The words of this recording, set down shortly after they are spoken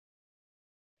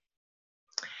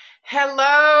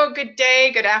Hello, good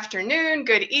day, good afternoon,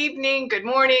 good evening, good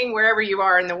morning, wherever you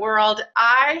are in the world.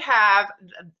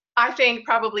 I think,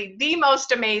 probably the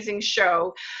most amazing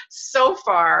show so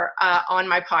far on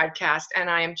my podcast, and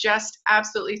I am just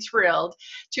absolutely thrilled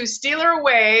to steal her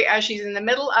away as she's in the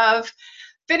middle of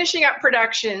finishing up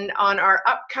production on our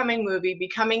upcoming movie,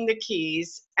 Becoming the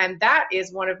Keys, and that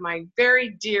is one of my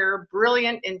very dear,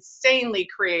 brilliant, insanely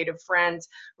creative friends,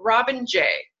 Robin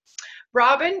Jay.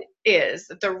 Robin is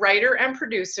the writer and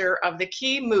producer of The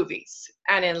Key Movies,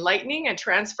 an enlightening and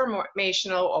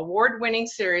transformational award-winning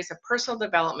series of personal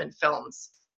development films.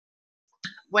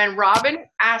 When Robin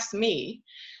asked me,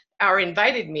 or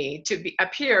invited me to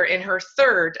appear in her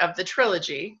third of the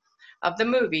trilogy of the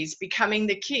movies, Becoming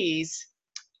the Keys,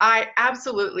 I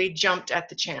absolutely jumped at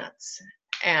the chance.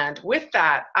 And with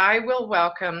that, I will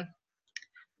welcome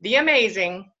the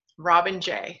amazing Robin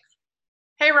Jay.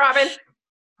 Hey, Robin.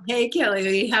 Hey,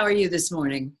 Kelly, how are you this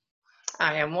morning?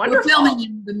 I am wonderful. We're filming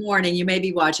in the morning. You may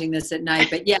be watching this at night,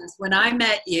 but yes, when I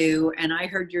met you and I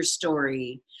heard your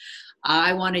story,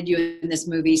 I wanted you in this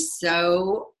movie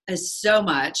so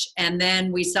much. And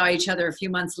then we saw each other a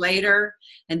few months later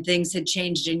and things had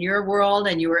changed in your world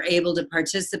and you were able to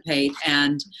participate.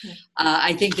 And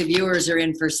I think the viewers are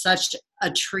in for such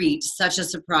a treat, such a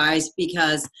surprise,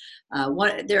 because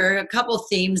there are a couple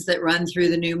themes that run through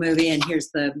the new movie, and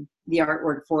here's the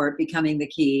artwork for it, Becoming the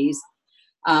Keys.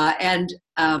 And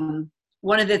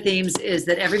one of the themes is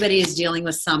that everybody is dealing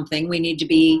with something. We need to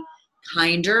be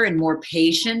kinder and more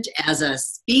patient as a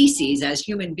species, as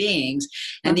human beings.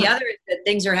 And the other is that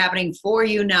things are happening for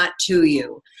you, not to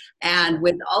you. And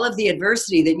with all of the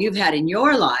adversity that you've had in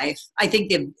your life, I think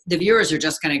the viewers are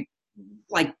just going to,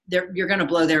 you're going to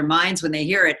blow their minds when they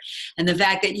hear it. And the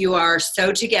fact that you are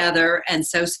so together and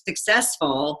so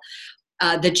successful,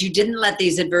 that you didn't let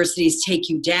these adversities take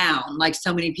you down like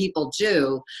so many people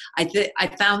do.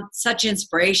 I found such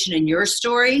inspiration in your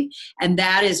story, and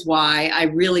that is why I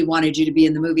really wanted you to be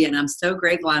in the movie. And I'm so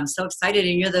grateful. I'm so excited.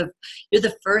 And you're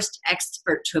the first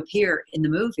expert to appear in the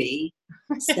movie.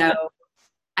 So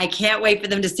I can't wait for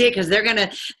them to see it, because they're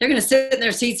gonna sit in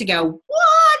their seats and go,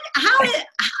 "What?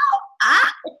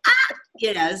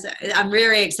 So I'm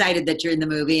very excited that you're in the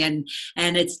movie, and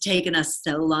it's taken us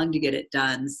so long to get it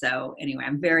done. So anyway,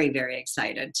 I'm very, very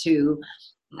excited to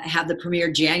have the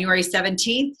premiere January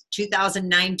 17th,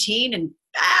 2019 in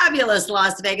fabulous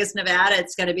Las Vegas, Nevada.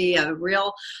 It's going to be a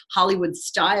real Hollywood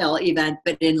style event,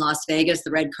 but in Las Vegas.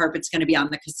 The red carpet's going to be on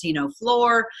the casino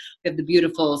floor. We have the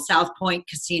beautiful South Point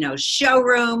Casino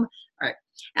showroom. All right,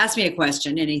 ask me a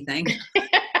question, anything.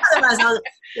 Otherwise, I'll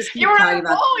just keep talking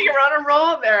about. You're on a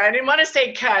roll there. I didn't want to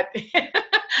say cut.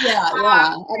 Yeah.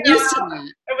 I'm used to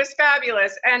that. It was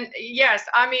fabulous. And yes,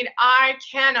 I mean, I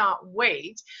cannot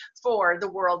wait for the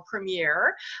world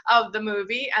premiere of the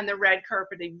movie and the red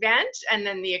carpet event, and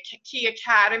then the Key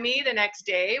Academy the next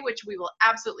day, which we will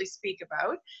absolutely speak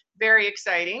about. Very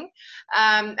exciting.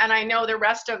 And I know the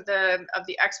rest of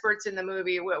the experts in the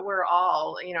movie, we're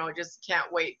all, just can't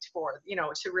wait for,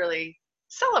 to really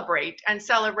celebrate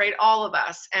all of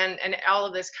us and all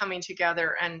of this coming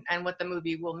together and what the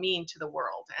movie will mean to the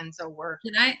world. And so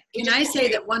can I say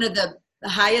that one of the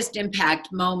highest impact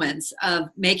moments of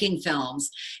making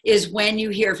films is when you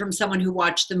hear from someone who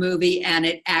watched the movie and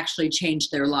it actually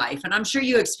changed their life. And I'm sure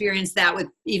you experienced that with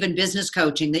even business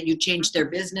coaching, that you changed their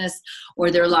business or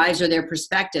their lives or their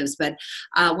perspectives. But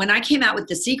when I came out with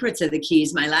The Secrets of the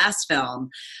Keys, my last film,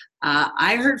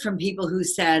 I heard from people who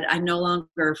said, "I'm no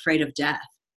longer afraid of death."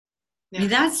 Yeah. I mean,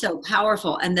 that's so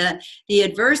powerful. And the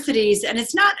adversities, and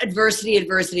it's not adversity.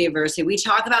 We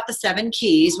talk about the 7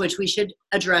 keys, which we should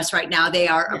address right now. They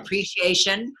are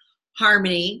appreciation,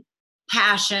 harmony,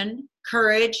 passion,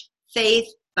 courage, faith,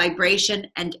 vibration,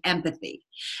 and empathy.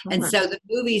 And so the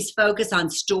movies focus on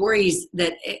stories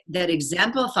that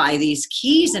exemplify these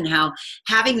keys, and how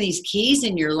having these keys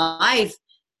in your life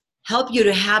help you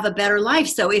to have a better life.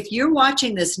 So if you're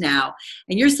watching this now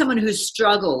and you're someone who's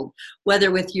struggled,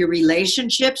 whether with your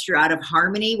relationships, you're out of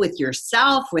harmony with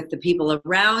yourself, with the people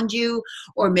around you,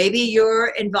 or maybe you're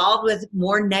involved with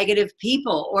more negative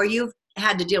people, or you've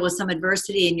had to deal with some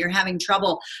adversity and you're having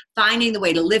trouble finding the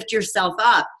way to lift yourself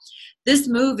up, this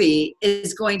movie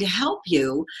is going to help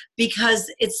you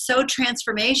because it's so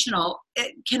transformational.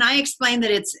 Can I explain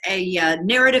that it's a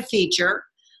narrative feature,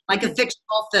 like a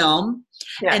fictional film?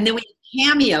 Yeah. And then we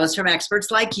have cameos from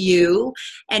experts like you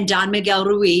and Don Miguel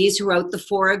Ruiz, who wrote The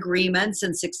 4 Agreements,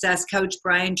 and success coach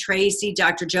Brian Tracy,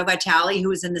 Dr. Joe Vitale, who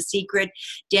was in The Secret,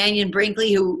 Daniel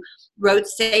Brinkley, who wrote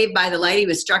Saved by the Light. He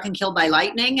was struck and killed by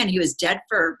lightning, and he was dead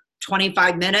for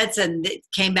 25 minutes and it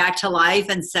came back to life.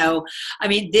 And so, I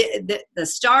mean, the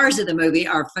stars of the movie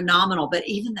are phenomenal, but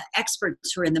even the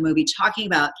experts who are in the movie talking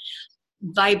about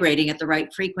vibrating at the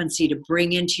right frequency to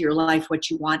bring into your life what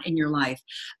you want in your life.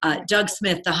 Doug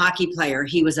Smith, the hockey player,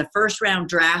 he was a first round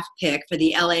draft pick for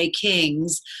the LA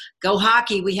Kings. Go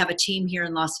hockey. We have a team here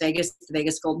in Las Vegas, the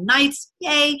Vegas Golden Knights.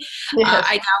 Yay. Yes.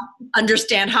 I now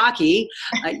understand hockey.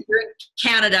 You're in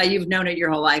Canada. You've known it your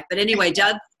whole life. But anyway,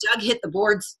 Doug hit the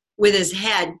boards with his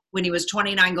head when he was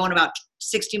 29, going about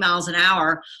 60 miles an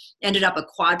hour, ended up a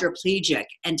quadriplegic.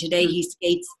 And today he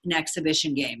skates in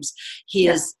exhibition games. He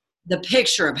is the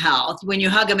picture of health. When you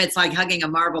hug him, it's like hugging a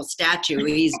marble statue.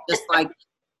 He's just like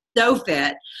so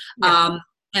fit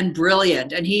and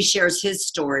brilliant. And he shares his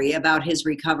story about his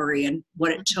recovery and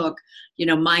what it took,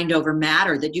 mind over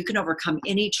matter, that you can overcome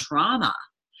any trauma.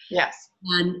 Yes.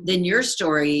 And then your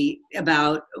story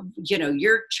about,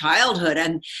 your childhood.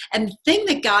 And the thing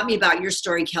that got me about your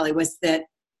story, Kelly, was that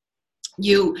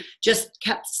you just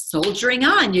kept soldiering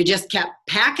on. You just kept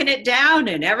packing it down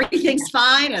and everything's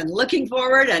fine and looking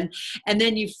forward. And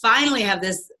then you finally have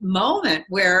this moment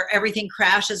where everything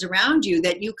crashes around you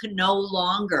that you can no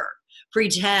longer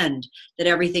pretend that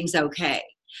everything's okay.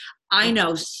 I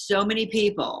know so many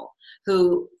people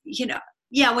who,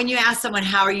 when you ask someone,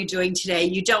 how are you doing today?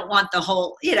 You don't want the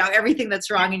whole, everything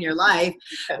that's wrong in your life,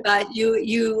 but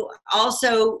you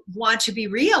also want to be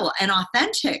real and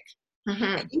authentic.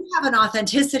 Mm-hmm. You have an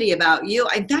authenticity about you.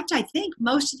 In fact, I think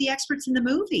most of the experts in the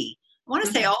movie, I want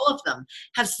to say all of them,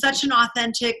 have such an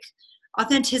authentic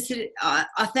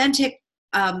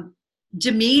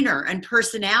demeanor and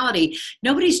personality.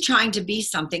 Nobody's trying to be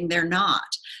something they're not.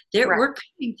 We're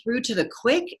coming through to the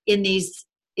quick in these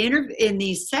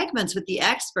segments with the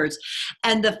experts.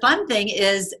 And the fun thing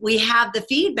is we have the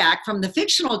feedback from the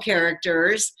fictional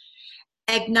characters,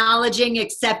 acknowledging,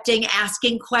 accepting,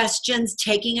 asking questions,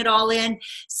 taking it all in.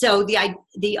 So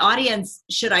the audience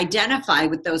should identify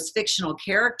with those fictional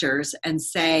characters and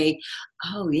say,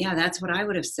 oh yeah, that's what I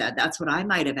would have said. That's what I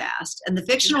might have asked. And the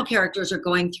fictional characters are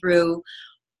going through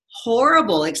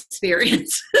horrible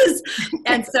experiences.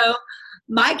 And so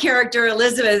my character,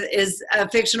 Elizabeth, is a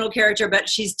fictional character, but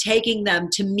she's taking them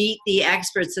to meet the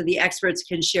experts so the experts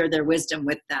can share their wisdom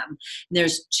with them. And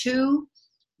there's two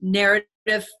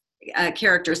narrative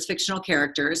characters, fictional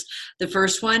characters. The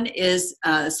first one is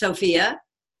Sophia,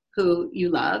 who you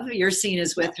love. Your scene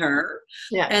is with her.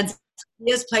 Yeah. And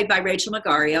Sophia is played by Rachel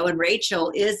Magario, and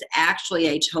Rachel is actually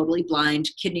a totally blind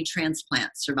kidney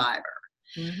transplant survivor.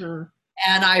 Mm-hmm.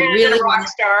 And I really a rock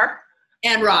star.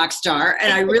 And rock star.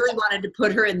 And I really wanted to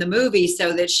put her in the movie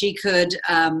so that she could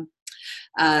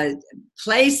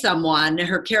play someone.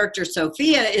 Her character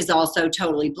Sophia is also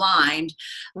totally blind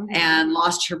and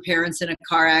lost her parents in a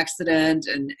car accident.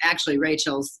 And actually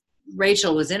Rachel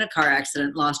was in a car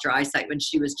accident, lost her eyesight when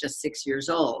she was just 6 years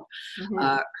old.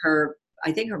 I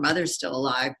think her mother's still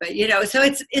alive, but so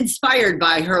it's inspired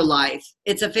by her life.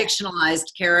 It's a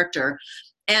fictionalized character.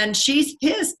 And she's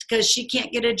pissed because she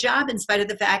can't get a job in spite of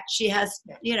the fact she has,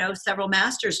 several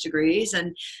master's degrees.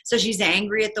 And so she's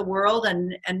angry at the world.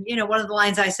 And one of the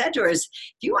lines I said to her is,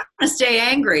 if you want to stay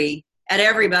angry at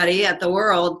everybody, at the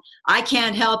world, I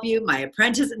can't help you. My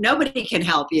apprentice, nobody can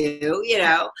help you,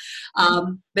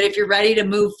 but if you're ready to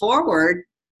move forward,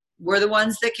 we're the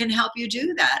ones that can help you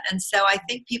do that. And so I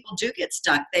think people do get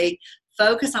stuck. They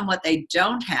focus on what they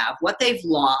don't have, what they've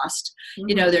lost.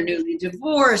 They're newly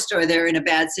divorced, or they're in a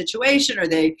bad situation, or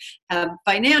they have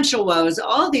financial woes,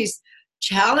 all these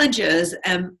challenges.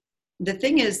 And the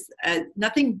thing is,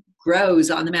 nothing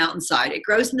grows on the mountainside. It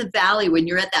grows in the valley. When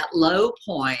you're at that low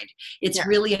point, it's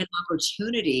really an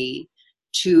opportunity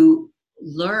to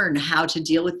learn how to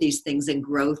deal with these things and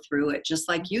grow through it, just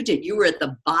like you did. You were at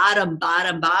the bottom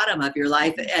of your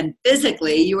life, and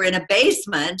physically you were in a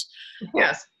basement.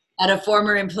 Yes. At a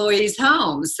former employee's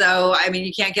home. So,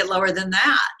 you can't get lower than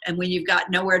that. And when you've got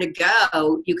nowhere to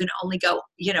go, you can only go,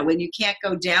 when you can't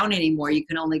go down anymore, you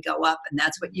can only go up. And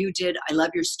that's what you did. I love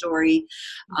your story.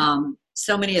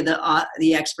 So many of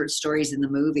the expert stories in the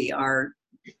movie are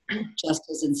just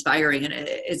as inspiring. And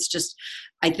it's just,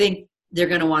 I think they're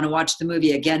going to want to watch the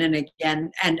movie again and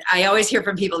again. And I always hear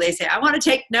from people, they say, I want to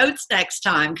take notes next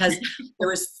time, because there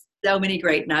were so many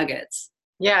great nuggets.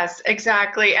 Yes,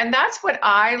 exactly. And that's what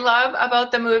I love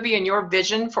about the movie, and your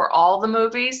vision for all the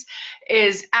movies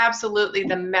is absolutely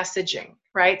the messaging,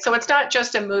 right? So it's not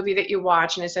just a movie that you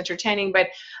watch and it's entertaining, but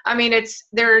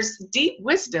there's deep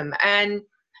wisdom and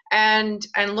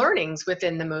learnings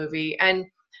within the movie. And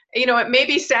it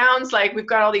maybe sounds like we've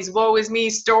got all these woe is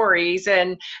me stories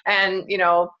and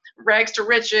rags to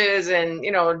riches and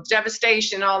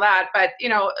devastation, all that, but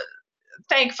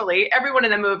thankfully, everyone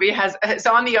in the movie is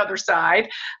on the other side.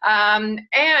 And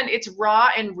it's raw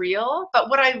and real. But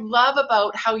what I love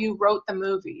about how you wrote the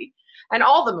movie, and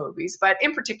all the movies, but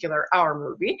in particular our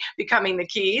movie, Becoming the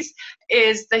Keys,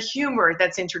 is the humor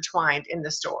that's intertwined in the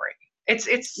story. It's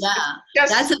Yeah,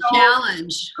 just that's a so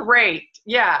challenge. great.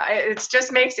 Yeah, it's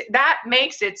just makes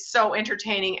it so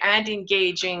entertaining and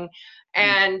engaging,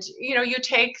 and you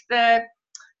take the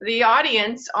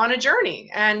audience on a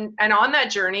journey, and on that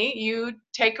journey you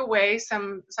take away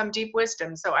some deep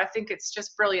wisdom. So I think it's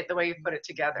just brilliant the way you put it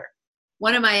together.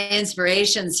 One of my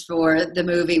inspirations for the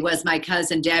movie was my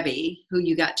cousin Debbie, who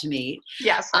you got to meet.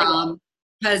 Yes,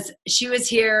 because she was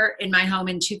here in my home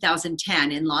in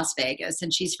 2010 in Las Vegas,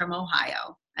 and she's from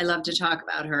Ohio. I love to talk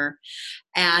about her.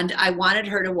 And I wanted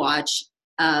her to watch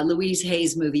Louise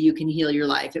Hay's movie, You Can Heal Your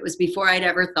Life. It was before I'd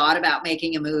ever thought about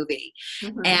making a movie.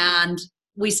 Mm-hmm. And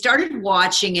we started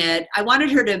watching it. I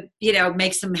wanted her to,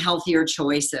 make some healthier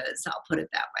choices. I'll put it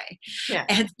that way. Yeah.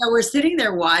 And so we're sitting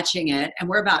there watching it, and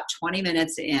we're about 20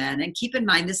 minutes in. And keep in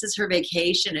mind, this is her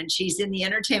vacation, and she's in the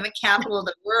entertainment capital of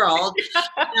the world.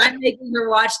 And I'm making her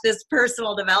watch this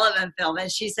personal development film. And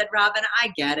she said, Robin, I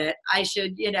get it. I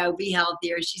should, be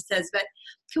healthier. She says, but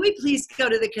can we please go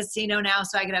to the casino now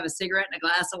so I can have a cigarette and a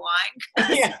glass of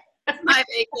wine? Yeah. My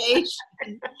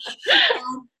vacation.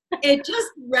 It just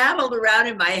rattled around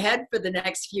in my head for the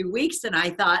next few weeks, and I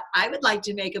thought I would like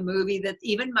to make a movie that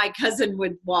even my cousin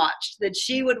would watch, that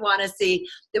she would want to see,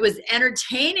 that was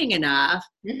entertaining enough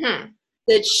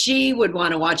that she would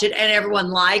want to watch it, and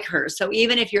everyone like her. So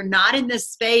even if you're not in this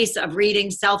space of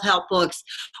reading self-help books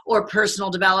or personal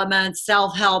development,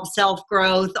 self-help,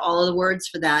 self-growth, all of the words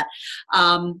for that,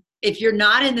 if you're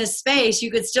not in this space,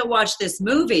 you could still watch this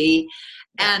movie.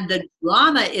 And the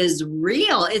drama is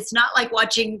real. It's not like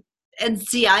watching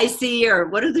NCIC or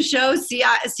what are the shows?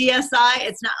 CSI.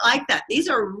 It's not like that. These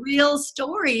are real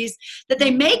stories that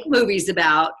they make movies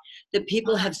about, that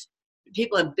people have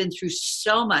been through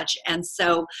so much. And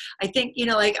so I think,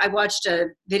 like I watched a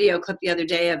video clip the other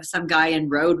day of some guy in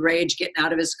road rage getting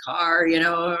out of his car, I'm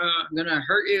going to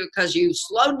hurt you because you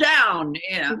slowed down,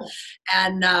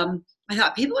 and I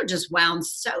thought people are just wound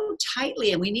so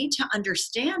tightly, and we need to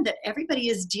understand that everybody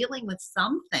is dealing with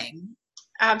something.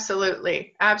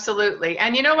 Absolutely. Absolutely.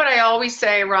 And what I always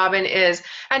say, Robin, is,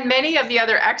 and many of the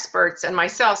other experts and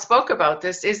myself spoke about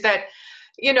this, is that,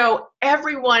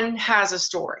 everyone has a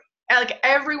story. Like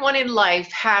everyone in life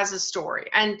has a story.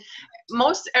 And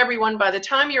most everyone, by the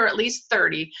time you're at least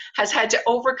 30, has had to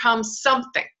overcome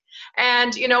something.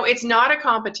 And it's not a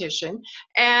competition,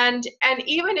 and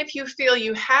even if you feel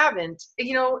you haven't,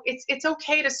 it's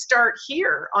okay to start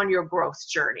here on your growth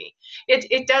journey.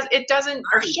 It doesn't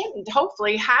or shouldn't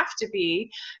hopefully have to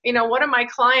be. One of my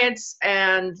clients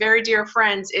and very dear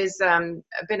friends is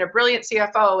been a brilliant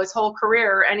CFO his whole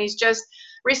career, and he's just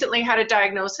recently had a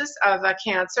diagnosis of a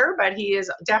cancer, but he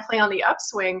is definitely on the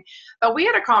upswing. But we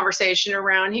had a conversation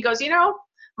around, he goes,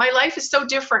 my life is so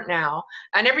different now,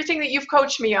 and everything that you've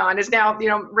coached me on is now,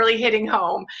 really hitting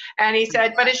home. And he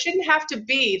said, but it shouldn't have to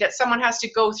be that someone has to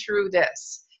go through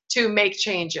this to make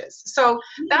changes. So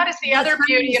that is the other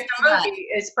beauty of the movie,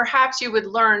 is perhaps you would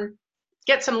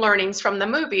get some learnings from the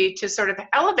movie to sort of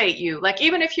elevate you. Like,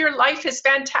 even if your life is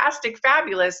fantastic,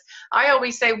 fabulous, I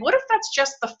always say, what if that's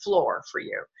just the floor for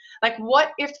you? Like,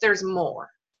 what if there's more?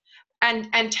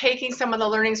 And taking some of the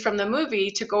learnings from the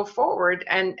movie to go forward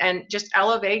and just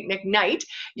elevate and ignite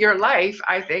your life,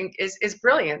 I think is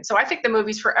brilliant. So I think the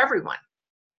movie's for everyone.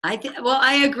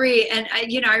 I agree. And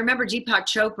I remember Deepak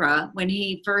Chopra, when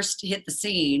he first hit the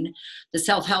scene, the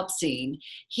self-help scene,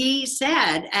 he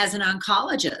said, as an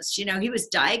oncologist, he was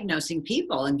diagnosing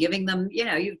people and giving them,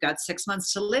 you've got 6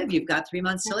 months to live, you've got 3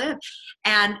 months to live.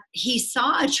 And he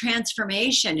saw a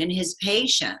transformation in his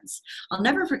patients. I'll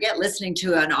never forget listening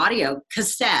to an audio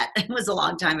cassette, it was a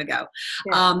long time ago,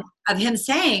 of him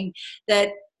saying that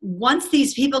once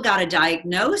these people got a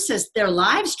diagnosis, their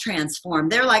lives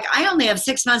transformed. They're like, I only have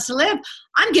 6 months to live.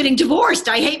 I'm getting divorced.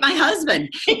 I hate my husband.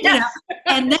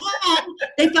 And then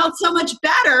they felt so much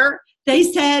better. They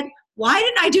said, why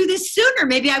didn't I do this sooner?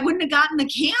 Maybe I wouldn't have gotten the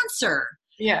cancer.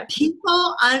 Yeah.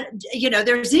 People,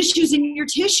 there's issues in your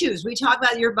tissues. We talk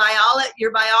about your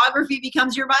biography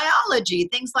becomes your biology,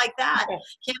 things like that. Okay.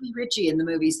 Cammy Ritchie in the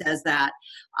movie says that.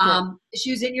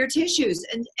 Issues in your tissues.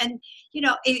 And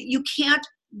you can't,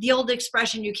 the old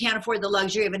expression, you can't afford the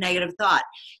luxury of a negative thought.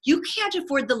 You can't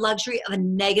afford the luxury of a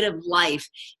negative life.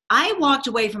 I walked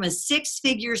away from a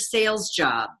 6-figure sales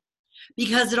job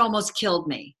because it almost killed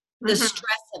me. The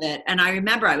stress of it. And I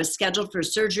remember I was scheduled for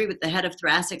surgery with the head of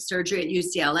thoracic surgery at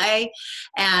UCLA.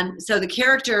 And so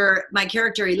my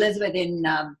character, Elizabeth, in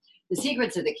The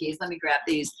Secrets of the Keys, let me grab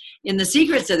these. In The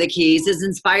Secrets of the Keys is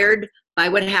inspired by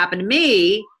what happened to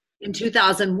me in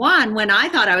 2001 when I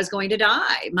thought I was going to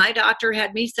die. My doctor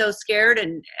had me so scared,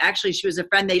 and actually she was a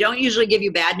friend. They don't usually give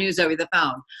you bad news over the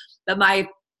phone, but my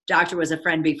doctor was a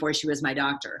friend before she was my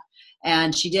doctor.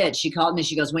 And she did. She called me.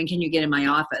 She goes, when can you get in my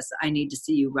office? I need to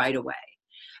see you right away.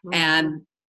 Mm-hmm. And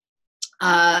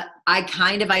I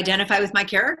kind of identify with my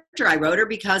character. I wrote her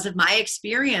because of my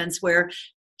experience where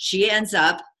she ends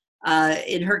up,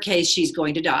 in her case, she's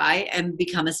going to die and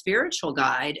become a spiritual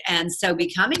guide. And so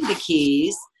becoming the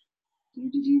keys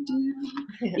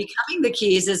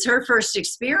is her first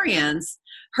experience.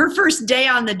 Her first day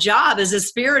on the job as a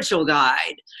spiritual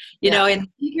guide. You know, in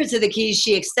Secrets of the Keys,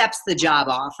 she accepts the job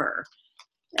offer.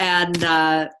 And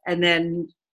then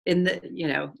in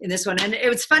this one, and it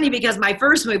was funny because my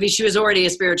first movie, she was already a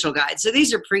spiritual guide. So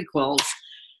these are prequels.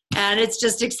 And it's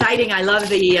just exciting. I love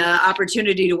the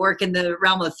opportunity to work in the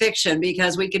realm of fiction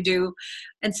because we can do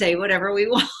and say whatever we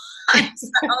want.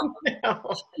 So,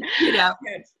 you know,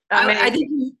 I think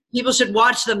people should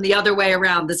watch them the other way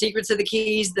around. The Secrets of the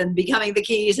Keys, then Becoming the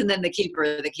Keys, and then The Keeper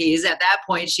of the Keys. At that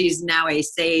point, she's now a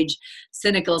sage,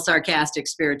 cynical, sarcastic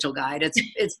spiritual guide.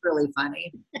 It's really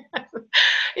funny.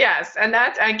 Yes, and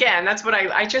that's what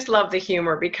I just love the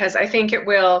humor because I think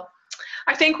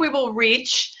we will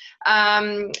reach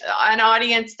an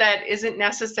audience that isn't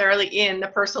necessarily in the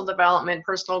personal development,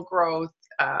 personal growth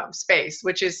space,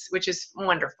 which is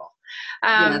wonderful.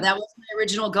 That was my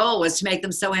original goal, was to make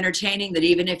them so entertaining that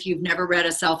even if you've never read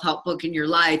a self-help book in your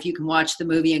life, you can watch the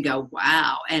movie and go,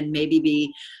 wow, and maybe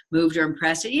be moved or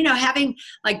impressed. You know, having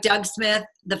like Doug Smith,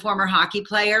 the former hockey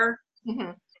player,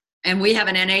 mm-hmm. and we have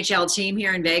an NHL team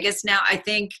here in Vegas now. I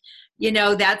think, you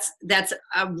know, that's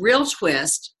a real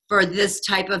twist for this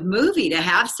type of movie, to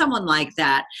have someone like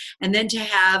that. And then to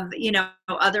have, you know,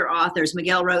 other authors.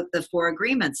 Miguel wrote The Four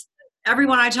Agreements.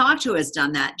 Everyone I talked to has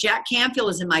done that. Jack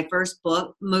Canfield is in my first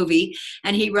movie,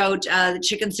 and he wrote the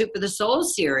Chicken Soup for the Soul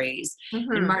series.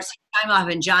 Mm-hmm. And Marcy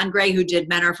Timoff and John Gray, who did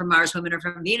Men Are From Mars, Women Are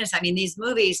From Venus. I mean, these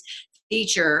movies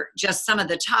feature just some of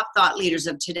the top thought leaders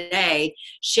of today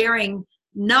sharing.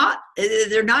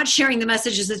 They're not sharing the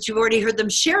messages that you've already heard them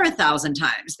share 1,000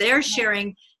 times. They're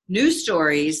sharing new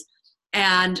stories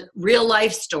and real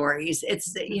life stories.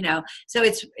 It's, you know, so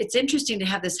it's interesting to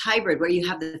have this hybrid where you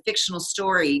have the fictional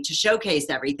story to showcase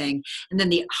everything, and then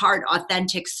the hard,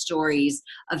 authentic stories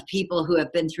of people who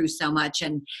have been through so much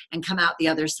and come out the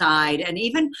other side. And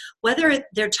even whether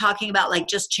they're talking about like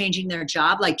just changing their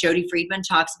job, like Jody Friedman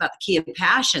talks about the key of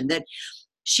passion, that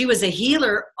she was a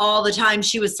healer all the time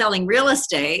she was selling real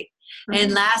estate. Mm-hmm.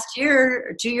 And last year,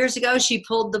 or 2 years ago, she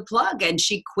pulled the plug and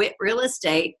she quit real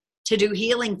estate to do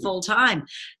healing full time.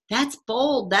 That's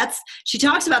bold. She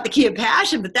talks about the key of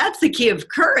passion, but that's the key of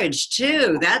courage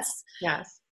too. That's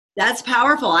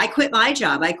powerful. I quit my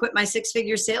job. I quit my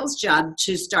 6-figure sales job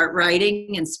to start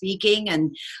writing and speaking.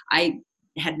 And I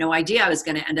had no idea I was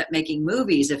going to end up making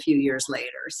movies a few years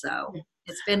later. So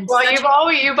it's been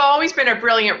you've always been a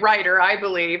brilliant writer, I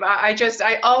believe.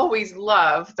 I always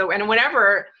love and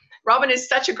whenever Robin is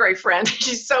such a great friend.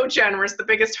 She's so generous, the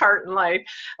biggest heart in life.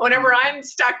 Whenever I'm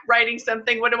stuck writing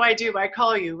something, what do? I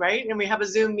call you, right? And we have a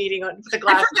Zoom meeting on the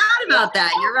glass. I forgot about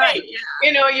that. You're right. Yeah.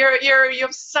 You know, you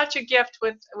have such a gift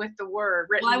with the word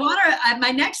written. Well, my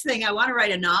next thing, I want to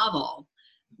write a novel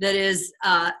that is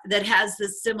that has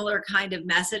this similar kind of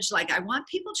message. Like, I want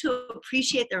people to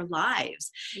appreciate their lives.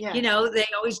 Yeah. You know, they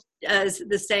always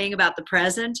the saying about the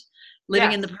present.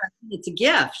 Living in the present, it's a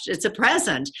gift. It's a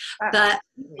present. But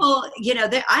people, you know,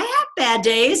 I have bad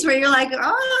days where you're like,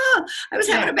 oh, I was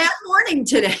having a bad morning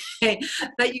today.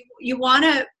 But you want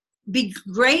to be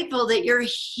grateful that you're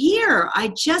here.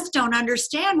 I just don't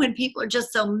understand when people are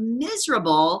just so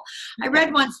miserable. I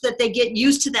read once that they get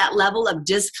used to that level of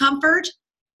discomfort.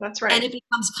 That's right. And it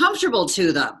becomes comfortable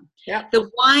to them. Yeah. The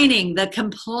whining, the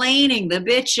complaining, the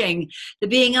bitching, the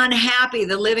being unhappy,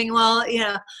 the living, well, you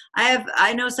know,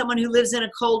 I know someone who lives in a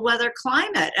cold weather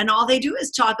climate, and all they do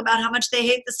is talk about how much they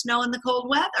hate the snow and the cold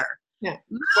weather. Yeah.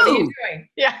 Move. What are you doing?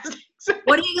 Yeah.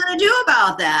 What are you going to do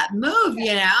about that? Move,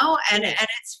 you know? And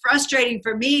it's frustrating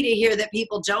for me to hear that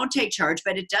people don't take charge,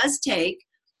 but it does take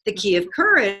the key of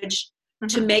courage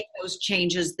to make those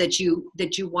changes that you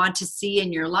want to see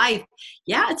in your life.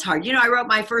 Yeah, it's hard. You know, I wrote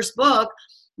my first book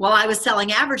while I was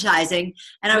selling advertising,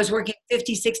 and I was working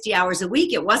 50, 60 hours a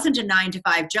week. It wasn't a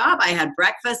 9-to-5 job. I had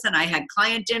breakfast and I had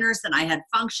client dinners and I had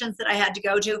functions that I had to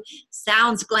go to.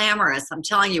 Sounds glamorous. I'm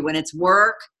telling you, when it's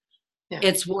work,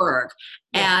 it's work.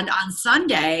 Yeah. And on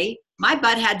Sunday, my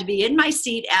butt had to be in my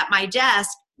seat at my desk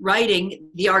writing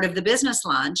The Art of the Business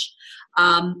Lunch.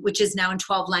 which is now in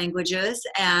 12 languages.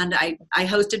 And I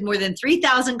hosted more than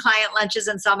 3,000 client lunches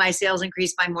and saw my sales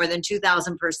increase by more than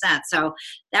 2,000%. So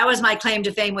that was my claim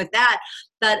to fame with that.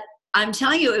 But I'm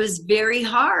telling you, it was very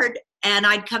hard. And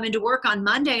I'd come into work on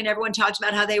Monday and everyone talked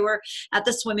about how they were at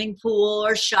the swimming pool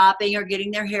or shopping or getting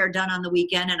their hair done on the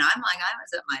weekend. And I'm like, I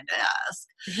was at my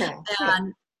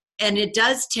desk. And it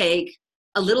does take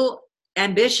a little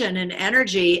ambition and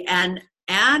energy, and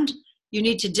you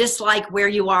need to dislike where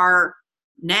you are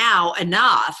now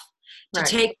enough to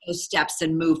take those steps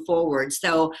and move forward.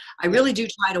 So I really do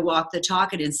try to walk the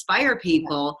talk and inspire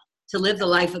people to live the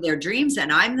life of their dreams.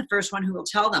 And I'm the first one who will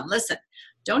tell them, listen,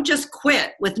 don't just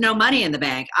quit with no money in the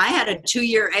bank. I had a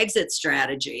 2-year exit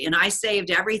strategy and I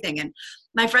saved everything. And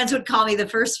my friends would call me the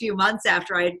first few months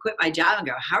after I had quit my job and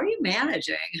go, how are you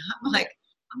managing? I'm like,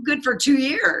 I'm good for 2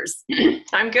 years.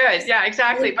 I'm good. Yeah,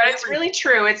 exactly. But it's really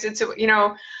true. It's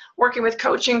working with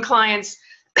coaching clients,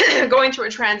 going through a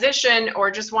transition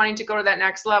or just wanting to go to that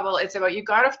next level. It's about, you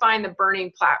got to find the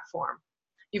burning platform.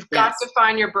 You've got to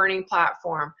find your burning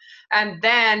platform and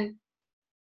then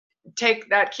take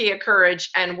that key of courage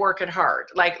and work it hard.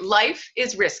 Like, life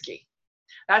is risky.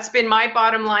 That's been my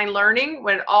bottom line learning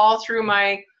when all through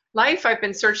my life I've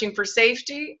been searching for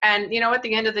safety. And at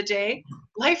the end of the day,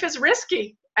 life is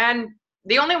risky. And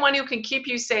the only one who can keep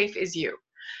you safe is you.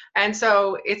 And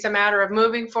so it's a matter of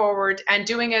moving forward and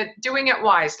doing it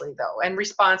wisely though, and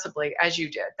responsibly as you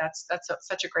did. That's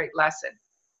such a great lesson.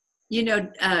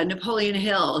 Napoleon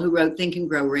Hill, who wrote Think and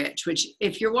Grow Rich, which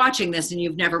if you're watching this and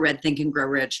you've never read Think and Grow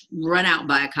Rich, run out and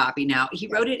buy a copy now. He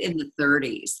wrote it in the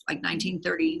 30s, like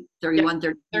 1930, 31,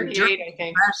 38, I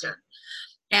think.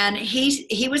 And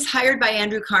he was hired by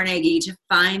Andrew Carnegie to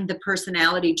find the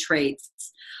personality traits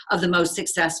of the most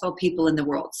successful people in the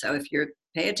world. So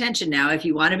pay attention now, if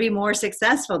you want to be more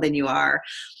successful than you are,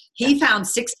 he found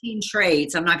 16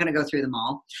 traits. I'm not going to go through them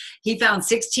all. He found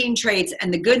 16 traits.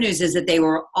 And the good news is that they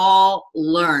were all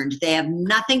learned. They have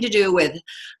nothing to do with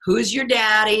who's your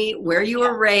daddy, where you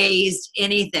were raised,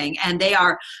 anything. And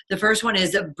the first one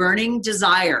is a burning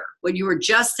desire. What you were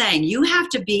just saying, you have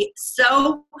to be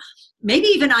so maybe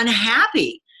even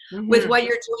unhappy with what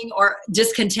you're doing or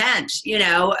discontent,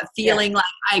 feeling like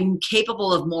I'm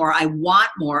capable of more. I want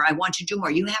to do more.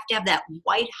 You have to have that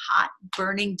white hot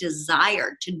burning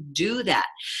desire to do that.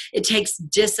 It takes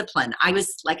discipline.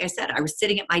 Like I said, I was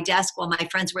sitting at my desk while my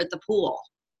friends were at the pool.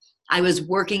 I was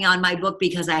working on my book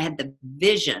because I had the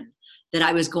vision that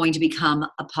I was going to become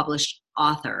a published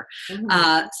author.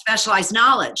 Specialized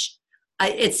knowledge.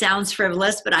 It sounds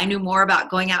frivolous, but I knew more about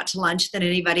going out to lunch than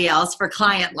anybody else for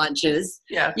client lunches.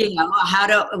 Yeah.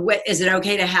 Is it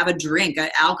okay to have a drink, an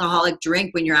alcoholic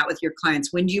drink when you're out with your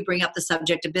clients? When do you bring up the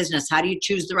subject of business? How do you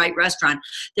choose the right restaurant?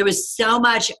 There was so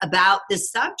much about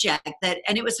this subject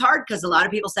and it was hard because a lot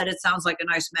of people said it sounds like a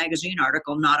nice magazine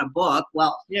article, not a book.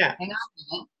 Well, hang on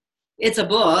a minute. It's a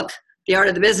book. The Art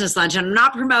of the Business Lunch. I'm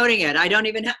not promoting it. I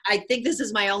think this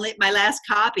is my last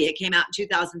copy. It came out in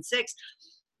 2006,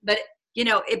 but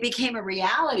it became a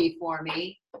reality for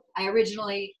me. I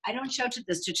don't show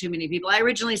this to too many people. I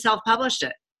originally self-published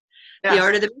it, The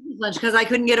Art of the Business Lunch, because I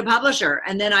couldn't get a publisher.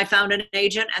 And then I found an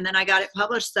agent and then I got it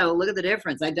published. So look at the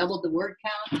difference. I doubled the word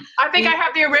count. I think I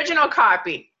have the original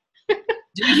copy.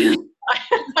 Do you?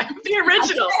 I have the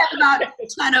original. I have about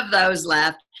 10 of those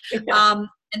left.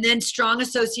 And then strong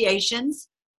associations.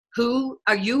 Who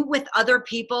are you with other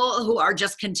people who are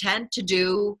just content to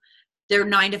do their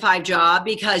 9-to-5 job,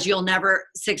 because you'll never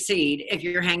succeed if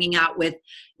you're hanging out with,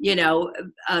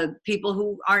 people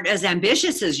who aren't as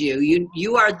ambitious as you.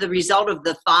 You are the result of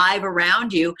the 5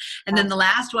 around you. And then the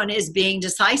last one is being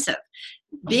decisive,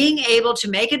 being able to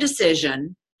make a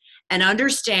decision and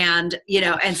understand,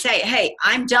 and say, hey,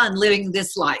 I'm done living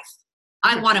this life.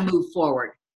 I want to move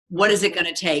forward. What is it going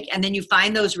to take? And then you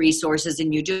find those resources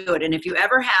and you do it. And if you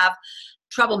ever have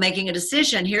trouble making a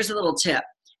decision, here's a little tip.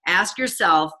 Ask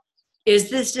yourself,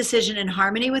 is this decision in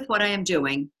harmony with what I am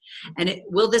doing? And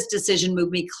will this decision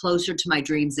move me closer to my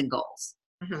dreams and goals?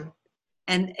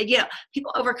 And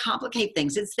people overcomplicate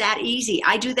things. It's that easy.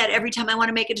 I do that every time I want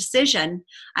to make a decision.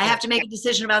 I have to make a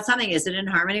decision about something. Is it in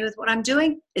harmony with what I'm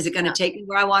doing? Is it going to take me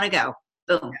where I want to go?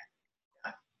 Boom.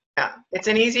 Yeah. It's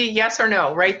an easy yes or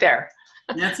no right there.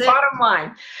 That's it. Bottom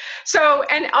line. So,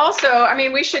 and also, I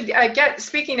mean, we should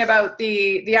speaking about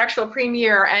the actual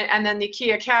premiere and then the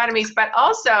key academies, but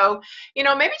also,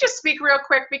 maybe just speak real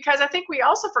quick, because I think we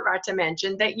also forgot to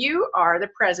mention that you are the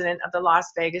president of the Las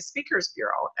Vegas Speakers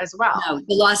Bureau as well. No,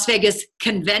 the Las Vegas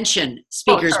Convention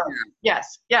Speakers Bureau.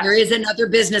 Yes. There is another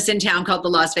business in town called the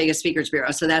Las Vegas Speakers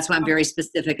Bureau, so that's why I'm very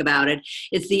specific about it.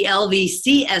 It's the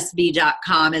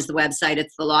lvcsb.com is the website.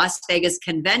 It's the Las Vegas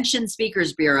Convention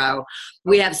Speakers Bureau.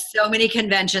 We have so many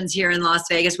conventions here in Las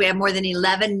Vegas. We have more than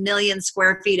 11 million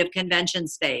square feet of convention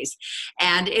space,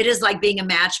 and it is like being a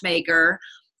matchmaker.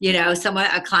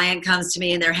 A client comes to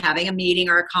me and they're having a meeting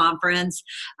or a conference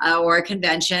or a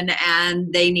convention,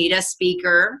 and they need a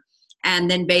speaker. And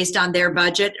then based on their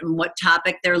budget and what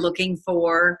topic they're looking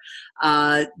for,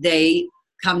 they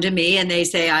come to me and they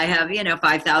say, I have,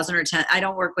 $5,000 or $10,000. I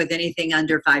don't work with anything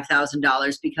under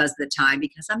 $5,000 because of the time,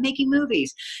 because I'm making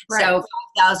movies. Right. So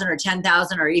 $5,000 or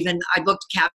 $10,000, or even I booked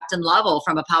Captain Lovell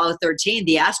from Apollo 13,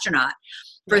 the astronaut,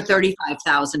 for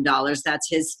 $35,000. That's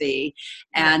his fee.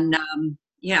 And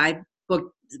I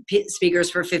booked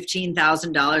speakers for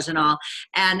 $15,000 and all.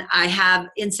 And I have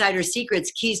Insider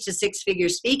Secrets, Keys to Six-Figure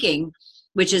Speaking,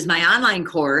 which is my online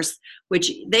course,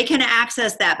 which they can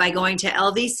access that by going to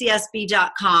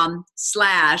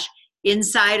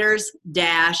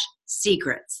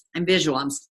lvcsb.com/insiders-secrets. I'm visual.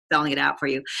 I'm spelling it out for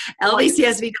you.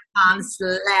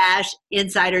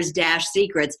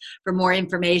 lvcsb.com/insiders-secrets for more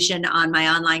information on my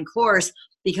online course,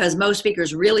 because most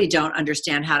speakers really don't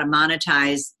understand how to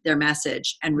monetize their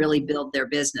message and really build their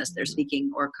business, their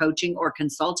speaking or coaching or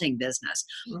consulting business.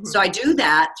 Mm-hmm. So I do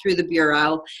that through the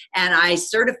Bureau, and I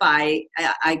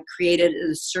created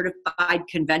a certified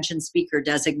convention speaker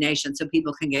designation so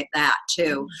people can get that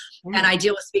too. Mm-hmm. And I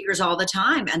deal with speakers all the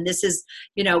time. And this is,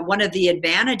 one of the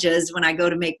advantages when I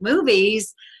go to make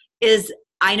movies is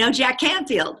I know Jack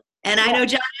Canfield. And I know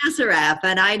John Assaraf,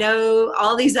 and I know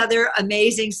all these other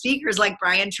amazing speakers like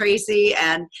Brian Tracy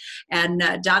and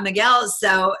Don Miguel.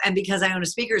 So, and because I own a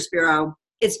speakers bureau,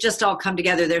 it's just all come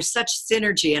together. There's such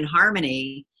synergy and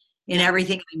harmony in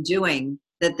everything I'm doing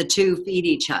that the two feed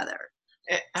each other.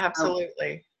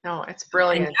 Absolutely. No, it's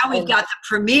brilliant. And now we've got the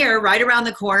premiere right around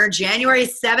the corner, January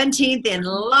 17th in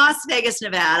Las Vegas,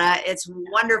 Nevada. It's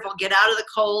wonderful. Get out of the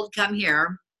cold. Come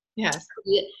here. Yes.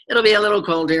 It'll be a little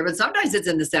cold here, but sometimes it's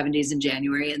in the 70s in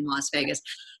January in Las Vegas.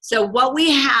 So what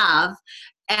we have,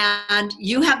 and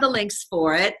you have the links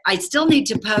for it. I still need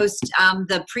to post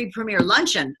the pre-premiere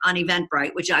luncheon on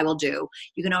Eventbrite, which I will do.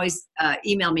 You can always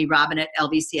email me,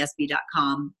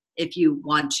 robin@lvcsb.com, if you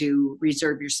want to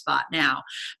reserve your spot now.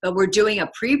 But we're doing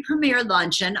a pre-premiere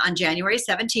luncheon on January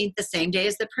 17th, the same day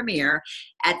as the premiere,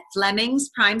 at Fleming's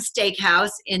Prime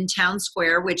Steakhouse in Town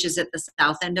Square, which is at the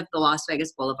south end of the Las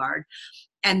Vegas Boulevard.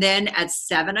 And then at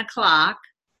 7 o'clock,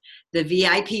 the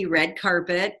VIP red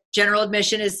carpet. General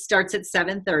admission starts at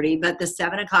 7:30, but the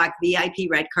 7 o'clock VIP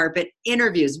red carpet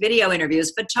interviews, video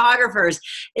interviews, photographers.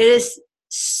 It is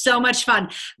so much fun.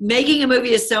 Making a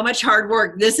movie is so much hard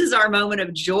work. This is our moment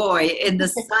of joy in the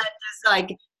sun. It's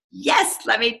like, yes,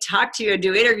 let me talk to you and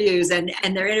do interviews, and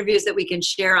they're interviews that we can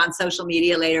share on social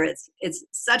media later. It's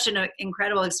such an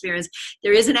incredible experience.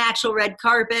 There is an actual red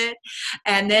carpet,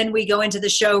 and then we go into the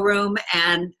showroom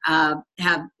and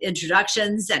have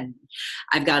introductions, and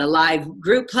I've got a live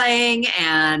group playing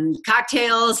and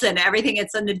cocktails and everything.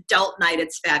 It's an adult night.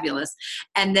 It's fabulous.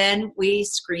 And then we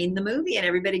screen the movie, and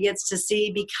everybody gets to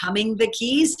see Becoming the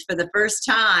Keys for the first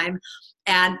time.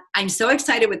 And I'm so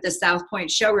excited with the South Point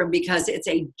showroom because it's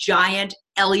a giant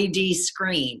LED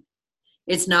screen.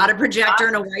 It's not a projector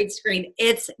and a white screen.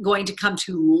 It's going to come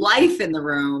to life in the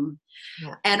room,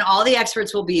 and all the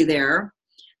experts will be there.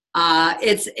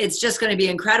 It's just going to be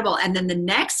incredible. And then the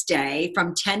next day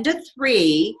from 10 to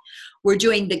 3, we're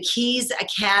doing the Keys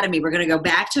Academy. We're going to go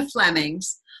back to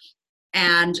Fleming's,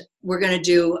 and we're going to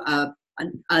do a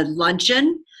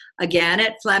luncheon again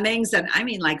at Fleming's, and I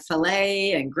mean like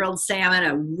filet and grilled salmon,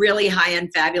 a really high-end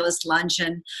fabulous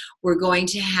luncheon. We're going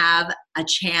to have a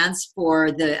chance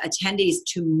for the attendees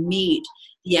to meet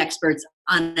the experts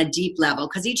on a deep level,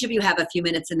 because each of you have a few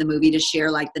minutes in the movie to share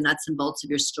like the nuts and bolts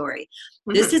of your story.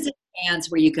 Mm-hmm. This is a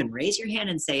chance where you can raise your hand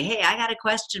and say, hey, I got a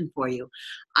question for you.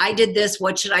 I did this.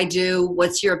 What should I do?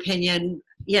 What's your opinion?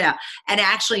 And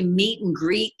actually meet and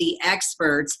greet the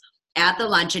experts at the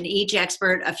luncheon. Each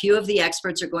expert, a few of the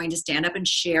experts are going to stand up and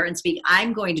share and speak.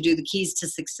 I'm going to do the Keys to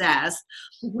Success,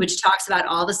 which talks about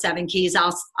all the 7 keys.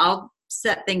 I'll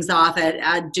set things off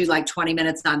at do like 20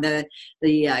 minutes on the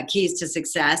Keys to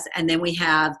Success. And then we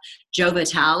have Joe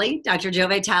Vitale. Dr. Joe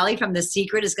Vitale from The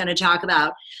Secret is going to talk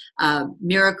about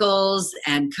miracles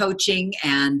and coaching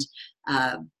and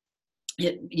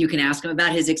You can ask him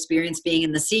about his experience being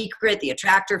in The Secret, The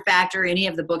Attractor Factor, any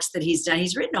of the books that he's done.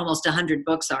 He's written almost 100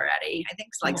 books already. I think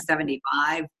it's like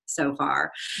 75 so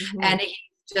far. Mm-hmm. And he's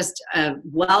just a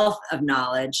wealth of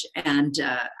knowledge. And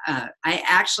I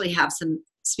actually have some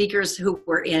speakers who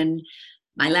were in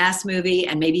my last movie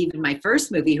and maybe even my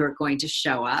first movie who are going to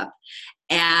show up.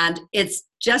 And it's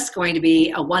just going to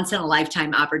be a once in a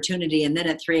lifetime opportunity. And then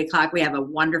at 3:00, we have a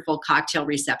wonderful cocktail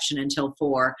reception until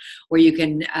 4, where you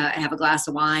can have a glass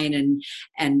of wine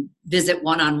and visit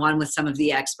one-on-one with some of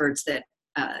the experts that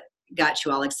got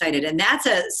you all excited. And that's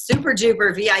a super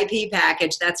duper VIP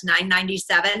package. That's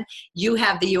 $997. You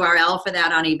have the URL for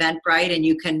that on Eventbrite, and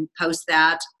you can post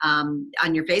that on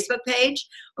your Facebook page.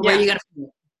 Or where are you going to?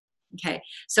 Okay,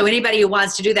 so anybody who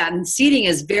wants to do that, and seating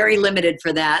is very limited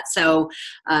for that. So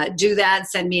do that.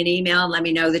 Send me an email and let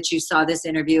me know that you saw this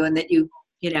interview and that you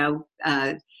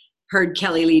heard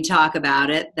Kelly Lee talk about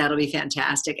it. That'll be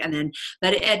fantastic. And then,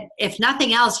 but if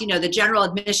nothing else, the general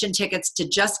admission tickets to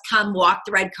just come walk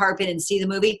the red carpet and see the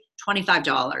movie,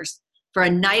 $25 for a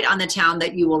night on the town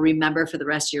that you will remember for the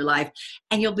rest of your life.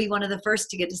 And you'll be one of the first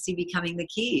to get to see Becoming the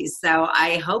Keys. So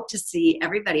I hope to see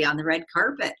everybody on the red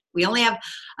carpet. We only have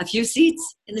a few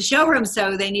seats in the showroom,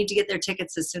 so they need to get their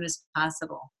tickets as soon as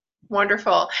possible.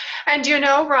 Wonderful. And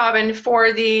Robin,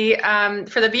 for the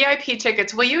VIP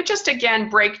tickets, will you just again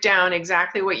break down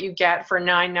exactly what you get for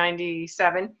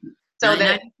 $997?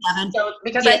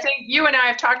 Because I think you and I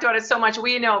have talked about it so much,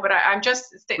 we know, but I'm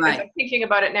just I'm thinking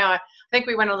about it now. I think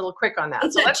we went a little quick on that.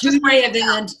 It's a 2-day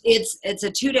event. It's a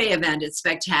 2-day event. It's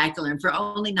spectacular, and for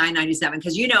only $997,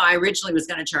 because I originally was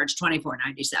going to charge $24.97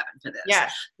 for this.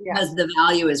 Yes. Because the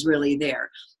value is really there.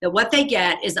 But what they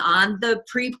get is on the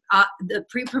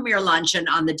pre-premiere luncheon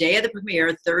on the day of the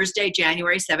premiere, Thursday,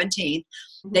 January 17th.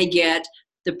 They get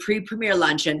the pre-premiere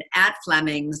luncheon at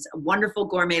Fleming's, wonderful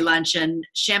gourmet luncheon,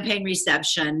 champagne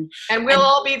reception. And we'll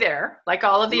all be there, like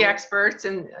all of the experts,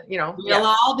 and we'll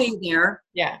all be there.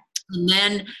 Yeah. And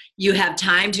then you have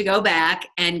time to go back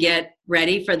and get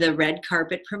ready for the red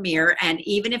carpet premiere. And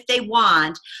even if they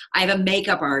want, I have a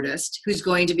makeup artist who's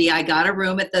going to be, I got a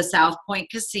room at the South Point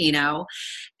Casino.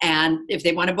 And if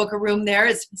they want to book a room there,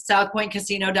 it's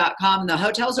southpointcasino.com. The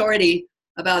hotel's already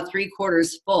about 3/4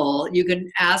 full. You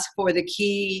can ask for the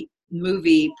Key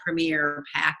movie premiere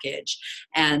package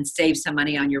and save some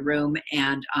money on your room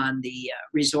and on the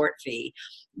resort fee.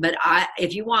 But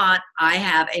if you want, I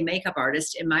have a makeup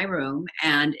artist in my room,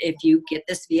 and if you get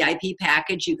this VIP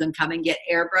package, you can come and get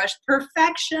airbrush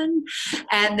perfection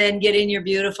and then get in your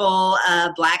beautiful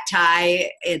black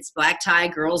tie. It's black tie.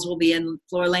 Girls will be in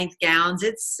floor-length gowns.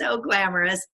 It's so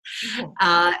glamorous.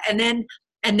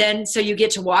 And then, so you get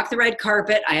to walk the red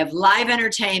carpet. I have live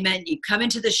entertainment. You come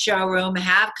into the showroom,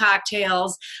 have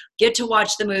cocktails, get to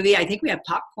watch the movie. I think we have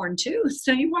popcorn too.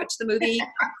 So you watch the movie, eat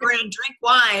popcorn and drink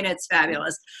wine. It's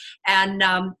fabulous. And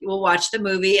we'll watch the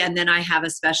movie. And then I have a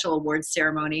special awards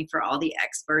ceremony for all the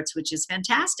experts, which is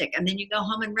fantastic. And then you go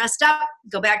home and rest up,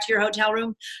 go back to your hotel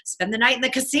room, spend the night in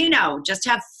the casino, just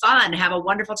have fun, have a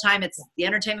wonderful time. It's the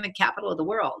entertainment capital of the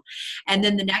world. And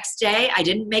then the next day, I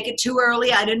didn't make it too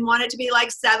early. I didn't want it to be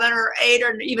like 7 or 8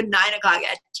 or even 9 o'clock.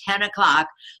 At 10 o'clock,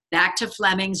 back to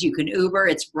Fleming's. You can Uber.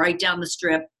 It's right down the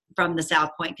strip from the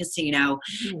South Point Casino.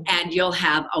 And you'll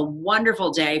have a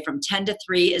wonderful day. From 10 to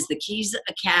 3 is the Keys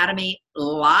Academy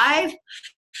live.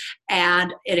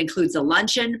 And it includes a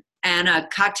luncheon and a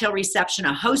cocktail reception,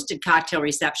 a hosted cocktail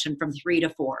reception from 3 to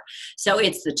 4. So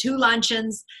it's the 2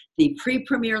 luncheons, the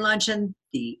pre-premiere luncheon,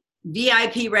 the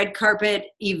VIP red carpet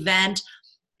event,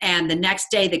 and the next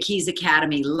day, the Keys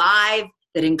Academy live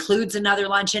that includes another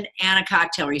luncheon and a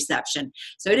cocktail reception.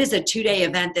 So it is a 2-day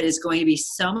event that is going to be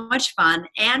so much fun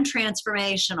and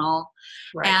transformational.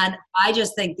 Right. And I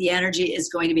just think the energy is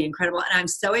going to be incredible. And I'm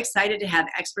so excited to have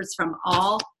experts from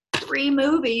all 3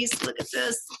 movies. Look at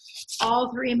this.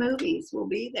 All 3 movies will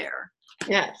be there.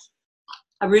 Yes.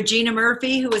 Regina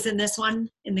Murphy, who was in this one,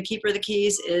 in The Keeper of the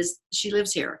Keys, she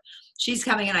lives here. She's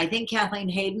coming, and I think Kathleen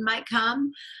Hayden might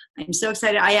come. I'm so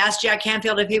excited. I asked Jack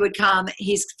Canfield if he would come.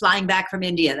 He's flying back from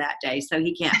India that day, so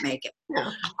he can't make it.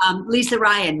 Yeah. Lisa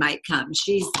Ryan might come.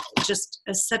 She's just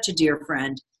such a dear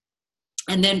friend.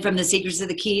 And then from The Secrets of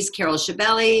the Keys, Carol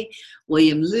Schiavelli,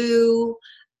 William Liu.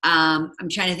 I'm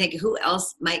trying to think who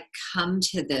else might come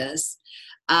to this.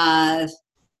 I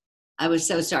was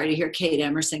so sorry to hear Kate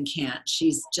Emerson can't.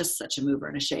 She's just such a mover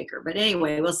and a shaker. But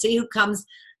anyway, we'll see who comes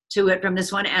to it from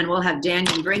this one. And we'll have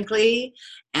Daniel Brinkley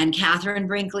and Catherine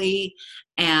Brinkley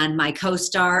and my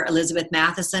co-star Elizabeth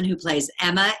Matheson, who plays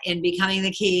Emma in Becoming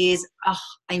the Keys.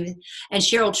 And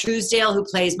Cheryl Truesdale, who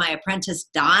plays my apprentice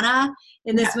Donna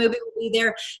in this movie, will be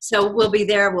there. So we'll be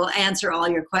there. We'll answer all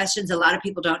your questions. A lot of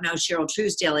people don't know Cheryl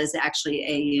Truesdale is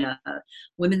actually a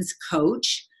women's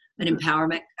coach, an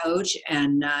empowerment coach,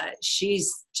 and she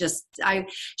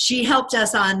helped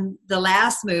us on the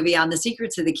last movie, on The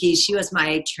Secrets of the Keys. She was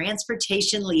my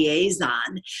transportation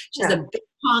liaison. She's a big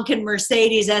honking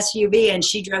Mercedes SUV, and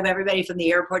she drove everybody from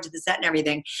the airport to the set and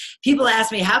everything. People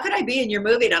ask me, how could I be in your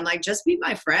movie? And I'm like, just be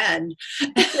my friend.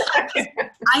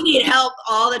 I need help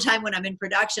all the time when I'm in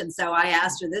production. So I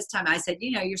asked her this time, I said,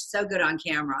 you're so good on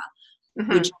camera.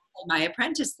 Would you be my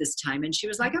apprentice this time? And she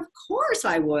was like, of course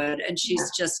I would. And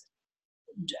she's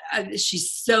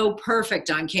she's so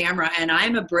perfect on camera. And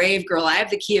I'm a brave girl. I have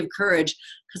the key of courage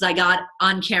because I got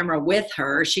on camera with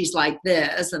her. She's like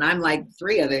this, and I'm like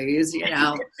 3 of these,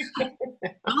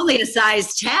 only a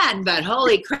size 10, but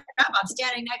holy crap, I'm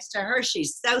standing next to her.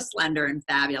 She's so slender and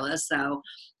fabulous. So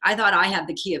I thought I had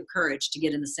the key of courage to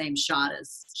get in the same shot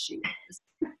as she was.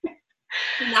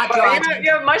 Well,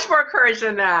 you have much more courage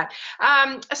than that.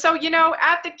 So,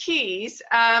 at the Keys,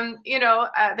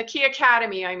 the Key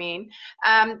Academy,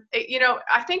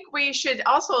 I think we should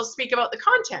also speak about the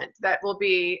content that will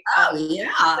be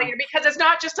because it's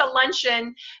not just a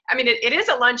luncheon. I mean, it is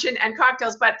a luncheon and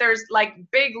cocktails, but there's like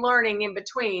big learning in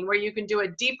between where you can do a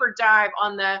deeper dive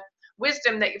on the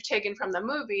wisdom that you've taken from the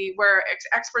movie, where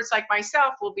experts like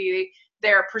myself will be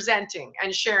there presenting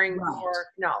and sharing more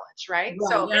knowledge, right?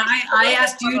 So and I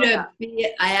asked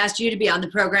you to be on the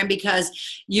program because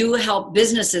you help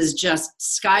businesses just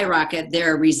skyrocket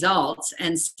their results.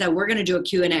 And so we're going to do a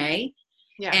Q&A.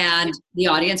 And the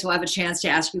audience will have a chance to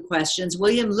ask you questions.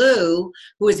 William Liu,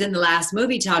 who was in the last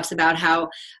movie, talks about how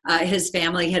his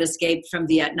family had escaped from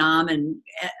Vietnam and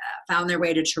found their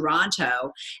way to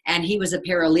Toronto. And he was a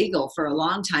paralegal for a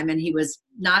long time, and he was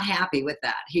not happy with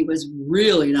that. He was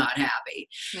really not happy.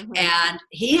 And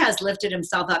he has lifted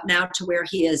himself up now to where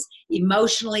he is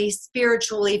emotionally,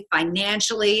 spiritually,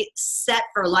 financially set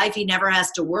for life. He never has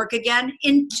to work again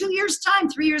in 2 years' time,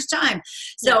 3 years' time.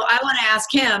 So I want to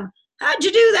ask him, how'd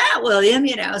you do that, William?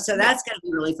 So that's going to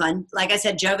be really fun. Like I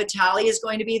said, Joe Vitale is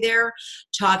going to be there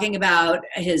talking about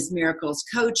his miracles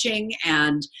coaching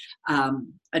and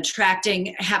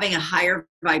having a higher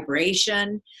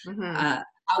vibration,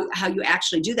 how you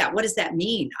actually do that. What does that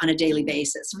mean on a daily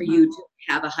basis for you to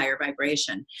have a higher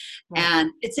vibration? And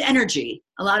it's energy.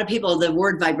 A lot of people, the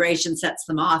word vibration sets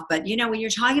them off. But, when you're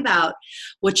talking about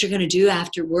what you're going to do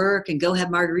after work and go have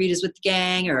margaritas with the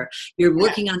gang, or you're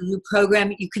working on a new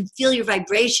program, you can feel your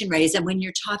vibration raise. And when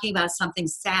you're talking about something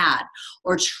sad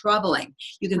or troubling,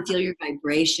 you can feel your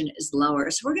vibration is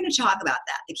lower. So we're going to talk about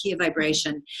that, the key of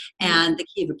vibration and the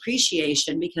key of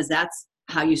appreciation, because that's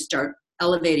how you start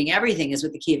elevating everything, is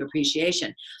with the key of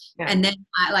appreciation. And then,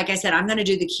 like I said, I'm going to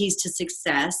do the keys to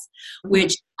success,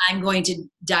 which I'm going to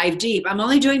dive deep. I'm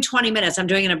only doing 20 minutes. I'm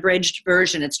doing an abridged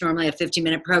version. It's normally a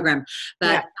 50-minute program,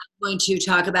 but I'm going to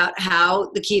talk about how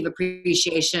the key of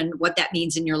appreciation, what that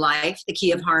means in your life, the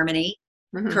key of harmony,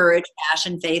 courage,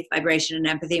 passion, faith, vibration, and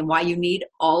empathy, and why you need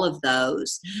all of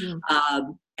those.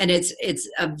 And it's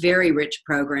a very rich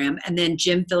program. And then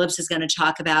Jim Phillips is going to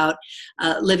talk about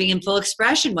living in full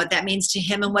expression, what that means to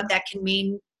him and what that can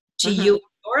mean to you in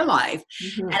your life.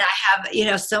 And I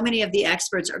have, so many of the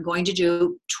experts are going to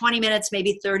do 20 minutes,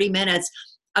 maybe 30 minutes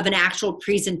of an actual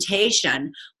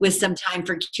presentation with some time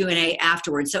for Q&A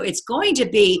afterwards. So it's going to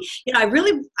be, I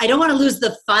don't want to lose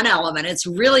the fun element. It's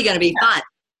really going to be fun.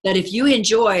 But if you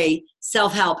enjoy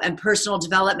self-help and personal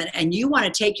development, and you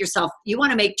want to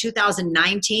make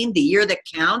 2019 the year that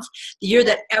counts, the year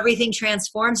that everything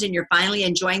transforms and you're finally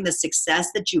enjoying the success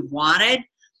that you've wanted,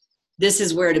 this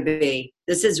is where to be.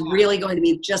 This is really going to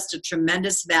be just a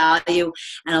tremendous value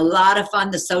and a lot of fun.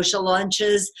 The social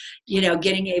lunches,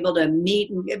 being able to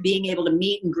meet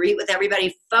and greet with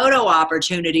everybody, photo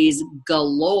opportunities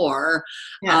galore.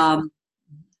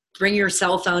 Bring your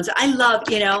cell phones. I love,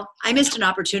 I missed an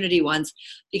opportunity once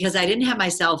because I didn't have my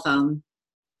cell phone.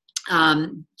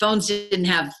 Phones didn't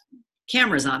have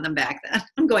cameras on them back then.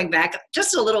 I'm going back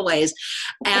just a little ways.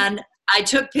 And I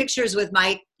took pictures with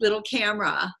my little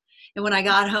camera. And when I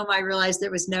got home, I realized there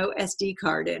was no SD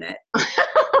card in it.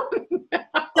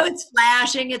 So it's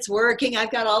flashing, it's working. I've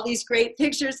got all these great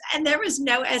pictures, and there was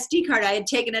no SD card. I had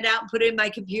taken it out and put it in my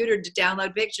computer to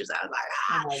download pictures. I was like,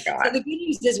 Oh my God. So the good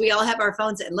news is we all have our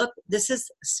phones. And look, this is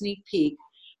a sneak peek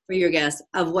for your guests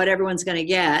of what everyone's going to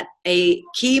get. A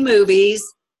Key Movies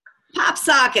pop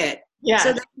socket. Yes.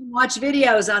 So they can watch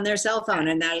videos on their cell phone,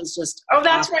 and that is just Oh,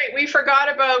 that's awesome. right. We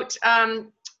forgot about,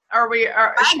 are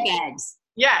Bag bags.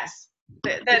 yes,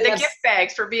 the gift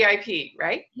bags for VIP,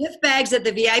 right? Gift bags at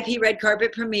the VIP red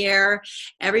carpet premiere.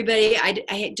 Everybody,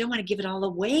 I don't want to give it all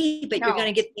away, but you're No.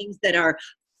 going to get things that are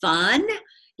fun.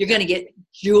 You're going to get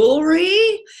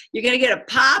jewelry. You're going to get a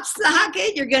pop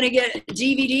socket. You're going to get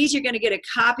DVDs. You're going to get a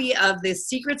copy of The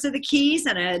Secrets of the Keys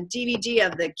and a DVD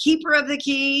of The Keeper of the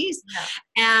Keys.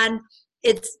 Yeah. And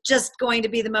it's just going to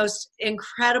be the most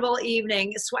incredible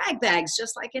evening. Swag bags,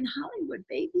 just like in Hollywood,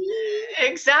 baby.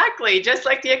 Exactly, just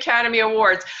like the Academy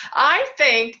Awards. I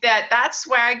think that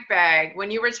swag bag,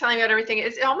 when you were telling me about everything,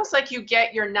 it's almost like you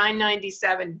get your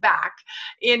 $9.97 back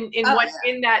in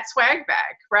that swag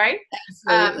bag, right?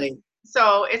 Absolutely.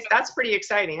 So that's pretty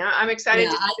exciting. I'm excited.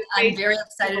 Yeah, I'm very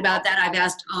excited about that. I've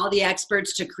asked all the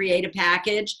experts to create a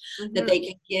package that they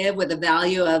can give with a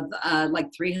value of like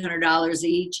 $300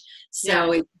 each.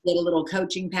 So if you get a little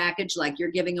coaching package like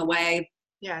you're giving away.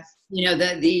 Yes. You know,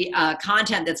 the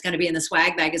content that's going to be in the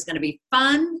swag bag is going to be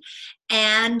fun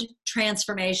and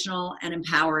transformational and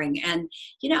empowering. And,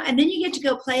 you know, and then you get to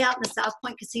go play out in the South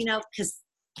Point Casino,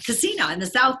 in the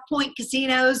South Point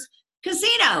Casino's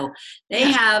casino.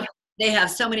 They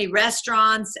have so many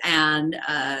restaurants and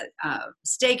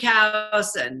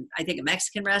steakhouse and I think a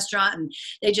Mexican restaurant. And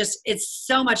it's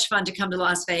so much fun to come to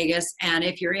Las Vegas. And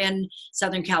if you're in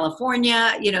Southern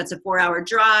California, you know, it's a 4-hour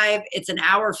drive. It's an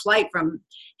hour flight from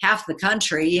half the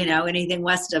country, you know, anything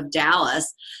west of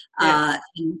Dallas. And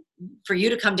for you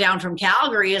to come down from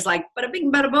Calgary is like, bada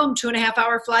bing, bada boom,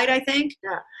 2.5-hour flight, I think.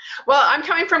 Yeah. Well, I'm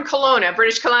coming from Kelowna,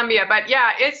 British Columbia, but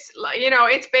yeah, it's, you know,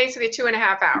 it's basically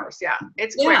 2.5 hours. Yeah.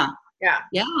 It's quick. Yeah.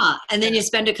 And then you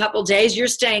spend a couple days, you're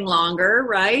staying longer,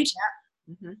 right?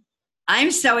 Yeah. Mm-hmm.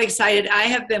 I'm so excited. I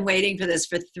have been waiting for this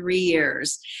for 3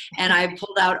 years, and I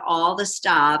pulled out all the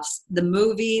stops. The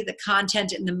movie, the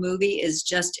content in the movie is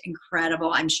just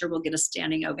incredible. I'm sure we'll get a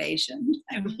standing ovation.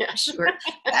 I'm sure.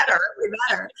 We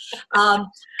better.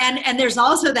 And there's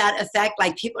also that effect,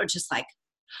 like people are just like,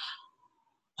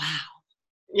 wow.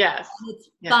 Yes. And it's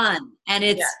fun and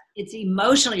it's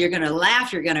emotional. You're going to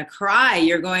laugh. You're going to cry.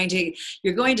 You're going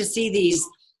to see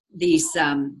these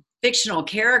fictional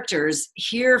characters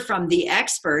hear from the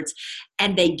experts,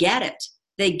 and they get it.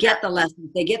 They get the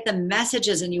lessons. They get the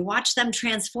messages, and you watch them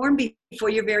transform before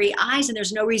your very eyes. And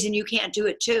there's no reason you can't do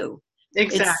it too.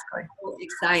 Exactly. It's so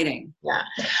exciting. Yeah.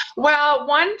 Well,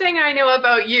 one thing I know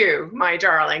about you, my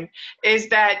darling, is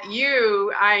that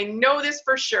you, I know this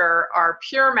for sure, are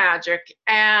pure magic.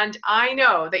 And I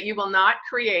know that you will not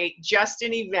create just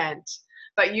an event,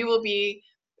 but you will be,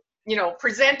 you know,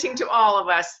 presenting to all of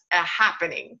us a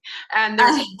happening. And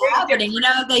there's a happening. You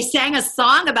know, they sang a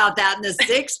song about that in the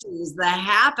 60s, The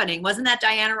Happening. Wasn't that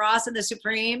Diana Ross and the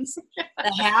Supremes?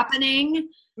 The Happening.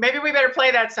 Maybe we better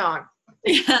play that song.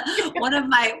 Yeah. One of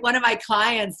my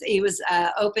clients, he was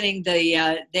opening they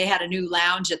had a new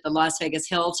lounge at the Las Vegas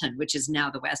Hilton, which is now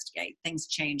the Westgate. Things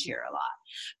change here a lot.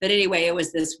 But anyway, it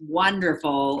was this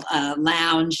wonderful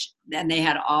lounge, and they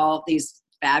had all these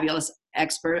fabulous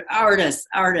expert artists,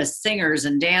 singers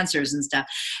and dancers and stuff.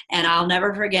 And I'll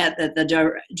never forget that the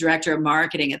director of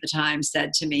marketing at the time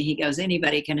said to me, he goes,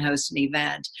 anybody can host an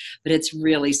event, but it's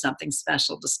really something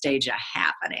special to stage a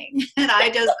happening. And I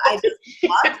just love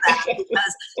that,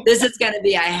 because this is going to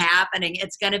be a happening.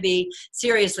 It's going to be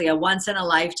seriously a once in a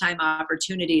lifetime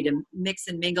opportunity to mix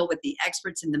and mingle with the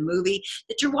experts in the movie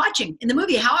that you're watching. In the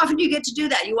movie, how often do you get to do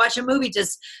that? You watch a movie,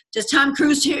 does Tom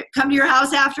Cruise come to your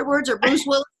house afterwards, or Bruce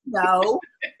Willis? No,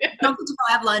 don't get to go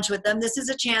have lunch with them. This is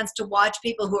a chance to watch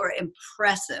people who are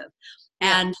impressive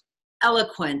and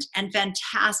eloquent and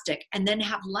fantastic, and then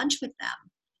have lunch with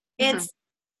them.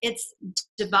 It's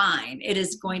divine. It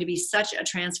is going to be such a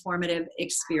transformative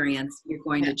experience. You're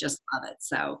going to just love it.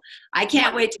 So I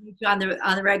can't wait to meet you on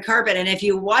the red carpet. And if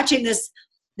you're watching this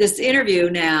interview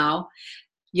now,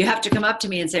 you have to come up to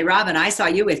me and say, Robin, I saw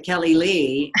you with Kelly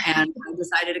Lee, and I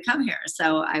decided to come here.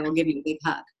 So I will give you a big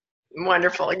hug.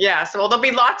 Wonderful. Yes. Well, there'll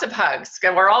be lots of hugs.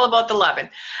 We're all about the loving.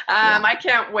 I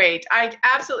can't wait. I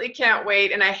absolutely can't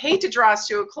wait. And I hate to draw us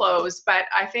to a close, but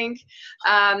I think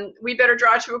we better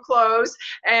draw to a close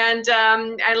and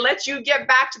let you get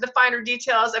back to the finer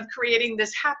details of creating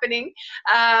this happening,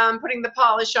 putting the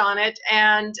polish on it.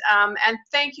 And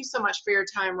thank you so much for your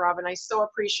time, Robin. I so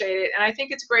appreciate it. And I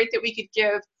think it's great that we could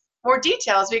give more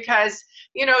details, because,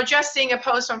 you know, just seeing a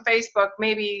post on Facebook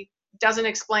maybe doesn't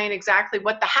explain exactly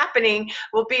what the happening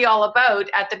will be all about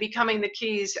at the Becoming the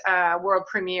Keys world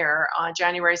premiere on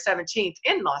January 17th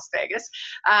in Las Vegas.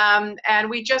 And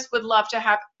we just would love to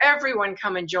have everyone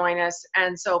come and join us.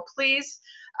 And so please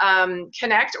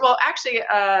connect. Well, actually,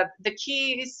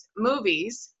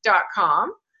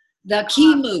 thekeysmovies.com. The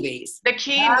Key Movies.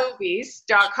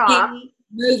 Thekeymmovies.com. Key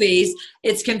Movies.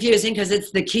 It's confusing because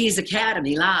it's the Keys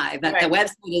Academy Live, but Right. the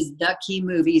website is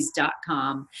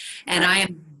thekeymmovies.com. And Right. I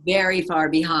am very far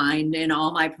behind in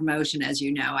all my promotion. As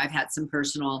you know, I've had some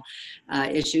personal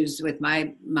issues with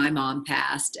my mom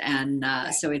passed. And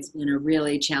Right. so it's been a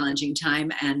really challenging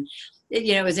time. And,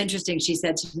 it was interesting. She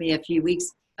said to me a few weeks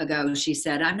ago, she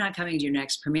said, I'm not coming to your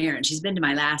next premiere. And she's been to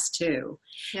my last two.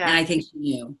 Yeah. And I think she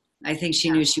knew. I think she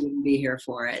knew she wouldn't be here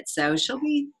for it. So she'll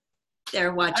be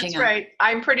there watching. That's right.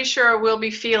 I'm pretty sure we'll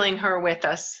be feeling her with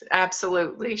us.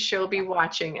 Absolutely. She'll be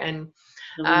watching. And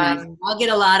nice. I'll get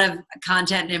a lot of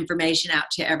content and information out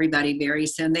to everybody very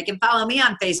soon. They can follow me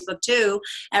on Facebook too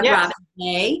at Robin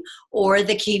J or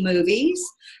The Key Movies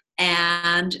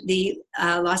and the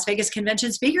Las Vegas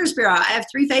Convention Speakers Bureau. I have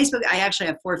I actually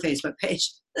have 4 Facebook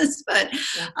pages, but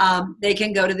they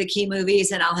can go to The Key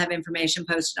Movies and I'll have information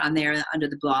posted on there under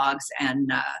the blogs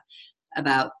and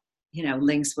about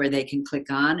links where they can click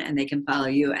on and they can follow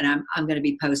you. And I'm going to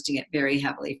be posting it very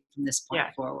heavily from this point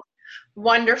forward.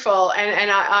 Wonderful. And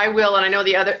I will, and I know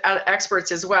the other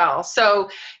experts as well. So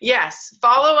yes,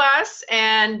 follow us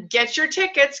and get your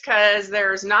tickets because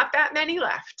there's not that many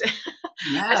left.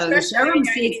 No, the showroom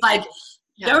seats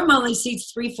showroom only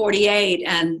seats 348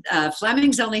 and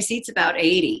Fleming's only seats about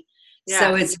 80. Yeah.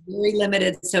 So it's very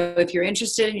limited. So if you're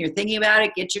interested and you're thinking about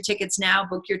it, get your tickets now,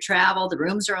 book your travel. The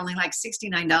rooms are only like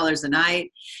 $69 a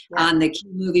night on the Key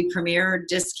Movie Premiere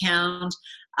discount.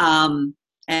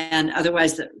 And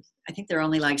otherwise, I think they're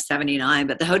only like $79,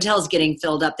 but the hotel's getting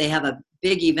filled up. They have a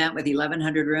big event with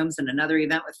 1,100 rooms and another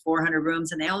event with 400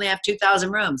 rooms, and they only have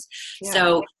 2,000 rooms. Yeah.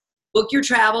 So book your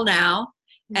travel now.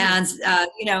 And,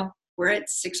 we're at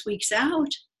 6 weeks out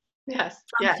from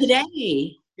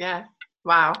today. Yeah.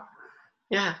 Wow.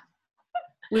 Yeah.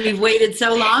 We've waited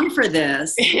so long for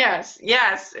this. Yes.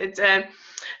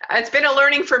 It's been a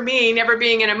learning for me, never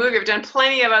being in a movie. I've done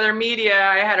plenty of other media.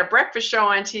 I had a breakfast show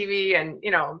on TV and,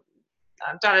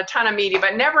 I've done a ton of media,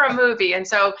 but never a movie. And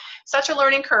so such a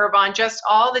learning curve on just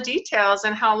all the details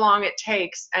and how long it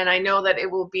takes. And I know that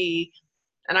it will be,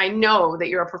 and I know that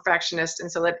you're a perfectionist.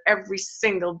 And so that every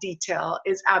single detail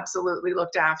is absolutely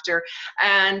looked after.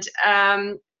 And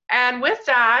with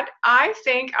that, I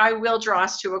think I will draw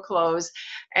us to a close.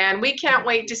 And we can't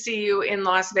wait to see you in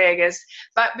Las Vegas.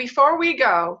 But before we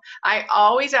go, I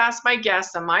always ask my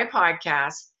guests on my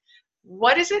podcast,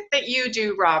 what is it that you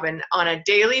do, Robin, on a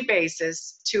daily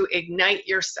basis to ignite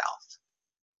yourself?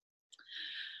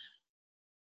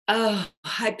 Oh,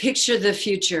 I picture the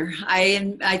future.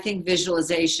 I think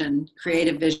visualization,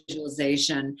 creative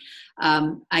visualization.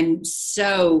 I'm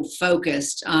so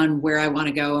focused on where I want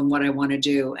to go and what I want to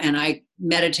do. And I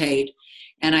meditate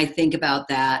and I think about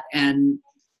that and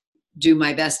do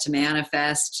my best to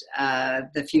manifest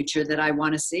the future that I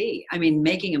want to see. I mean,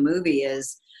 making a movie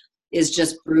is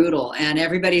just brutal, and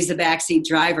everybody's a backseat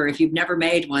driver. If you've never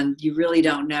made one, you really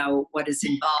don't know what is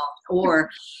involved. Or,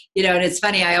 and it's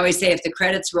funny, I always say if the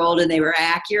credits rolled and they were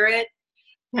accurate,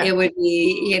 it would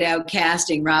be,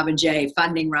 casting Robin J,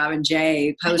 funding Robin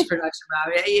J, post-production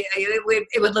Robin J.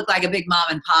 It would look like a big mom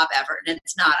and pop effort, and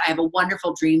it's not. I have a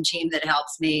wonderful dream team that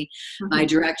helps me, my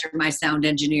director, my sound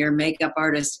engineer, makeup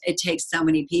artist. It takes so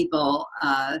many people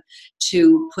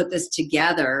to put this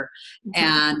together,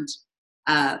 and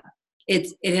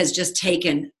it has just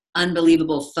taken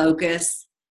unbelievable focus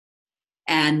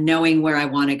and knowing where I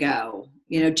want to go.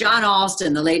 John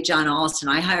Alston, the late John Alston,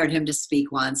 I hired him to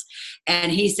speak once.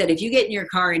 And he said, if you get in your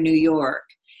car in New York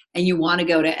and you want to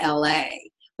go to LA,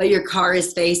 but your car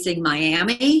is facing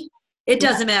Miami, it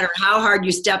doesn't matter how hard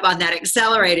you step on that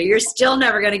accelerator, you're still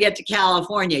never going to get to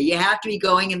California. You have to be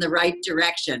going in the right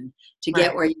direction to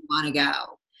get where you want to go.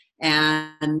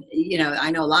 And,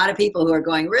 I know a lot of people who are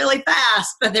going really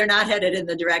fast, but they're not headed in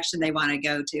the direction they want to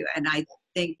go to. And I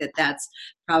think that that's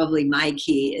probably my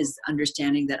key, is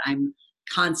understanding that I'm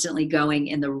constantly going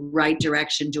in the right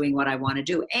direction, doing what I want to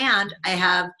do. And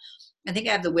I think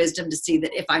I have the wisdom to see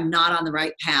that if I'm not on the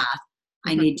right path,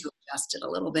 I need to adjust it a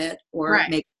little bit or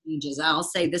make changes. I'll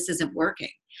say this isn't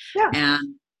working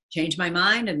and change my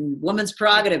mind, and woman's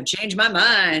prerogative, change my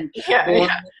mind.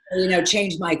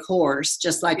 Change my course,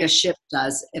 just like a ship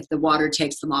does. If the water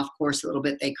takes them off course a little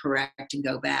bit, they correct and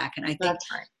go back. And I think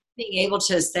being able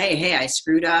to say, hey, I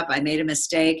screwed up, I made a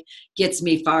mistake, gets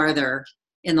me farther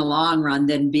in the long run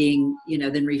than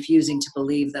than refusing to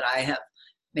believe that I have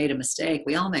made a mistake.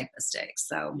 We all make mistakes.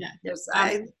 So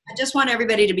I just want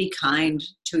everybody to be kind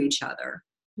to each other.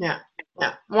 Yeah.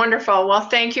 Yeah, wonderful. Well,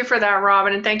 thank you for that,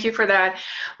 Robin, and thank you for that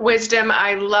wisdom.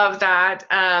 I love that.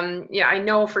 Yeah, I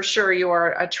know for sure you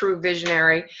are a true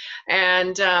visionary,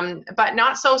 and but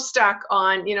not so stuck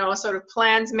on, sort of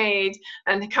plans made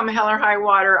and come hell or high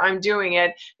water, I'm doing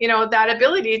it. That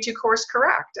ability to course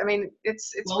correct. I mean,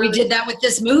 it's Well, we really, did that with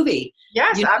this movie.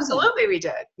 yes, You know that. absolutely, we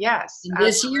did. Yes, And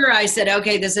this year I said,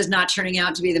 okay, this is not turning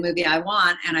out to be the movie I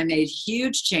want. And I made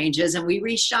huge changes and we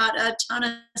reshot a ton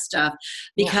of stuff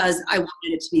because I wanted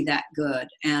it to be that good.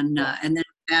 And then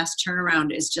fast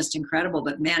turnaround is just incredible.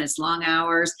 But man, it's long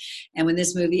hours. And when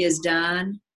this movie is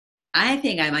done, I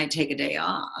think I might take a day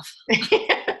off.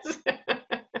 yes.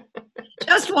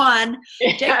 Just one.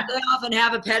 Take Yeah. a day off and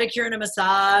have a pedicure and a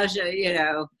massage,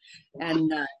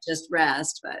 and just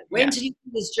rest. But wait Yeah. until you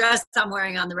see this dress I'm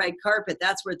wearing on the red carpet.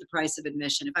 That's worth the price of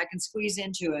admission. If I can squeeze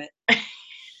into it.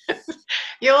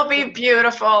 You'll be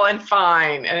beautiful and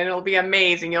fine, and it'll be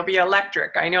amazing. You'll be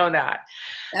electric. I know that.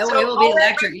 That So, way it will be all right.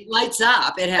 electric. It lights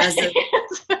up. It has it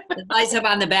lights up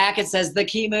on the back. It says the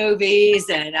key movies,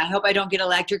 and I hope I don't get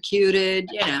electrocuted.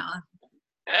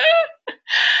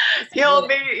 You'll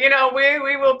be,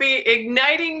 we will be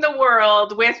igniting the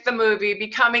world with the movie,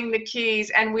 Becoming the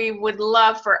Keys, and we would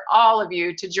love for all of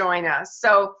you to join us.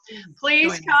 So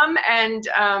please come and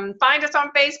find us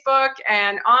on Facebook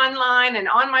and online and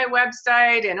on my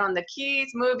website and on the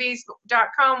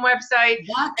keysmovies.com website.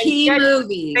 The key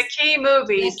movies. The key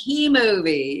movies. The key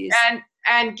movies.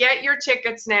 And get your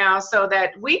tickets now so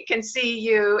that we can see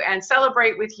you and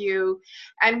celebrate with you.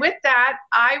 And with that,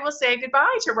 I will say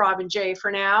goodbye to Robin J for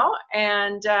now,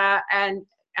 and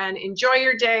enjoy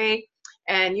your day.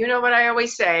 And you know what I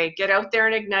always say, get out there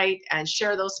and ignite and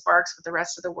share those sparks with the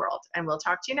rest of the world. And we'll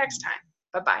talk to you next time.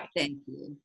 Bye-bye. Thank you.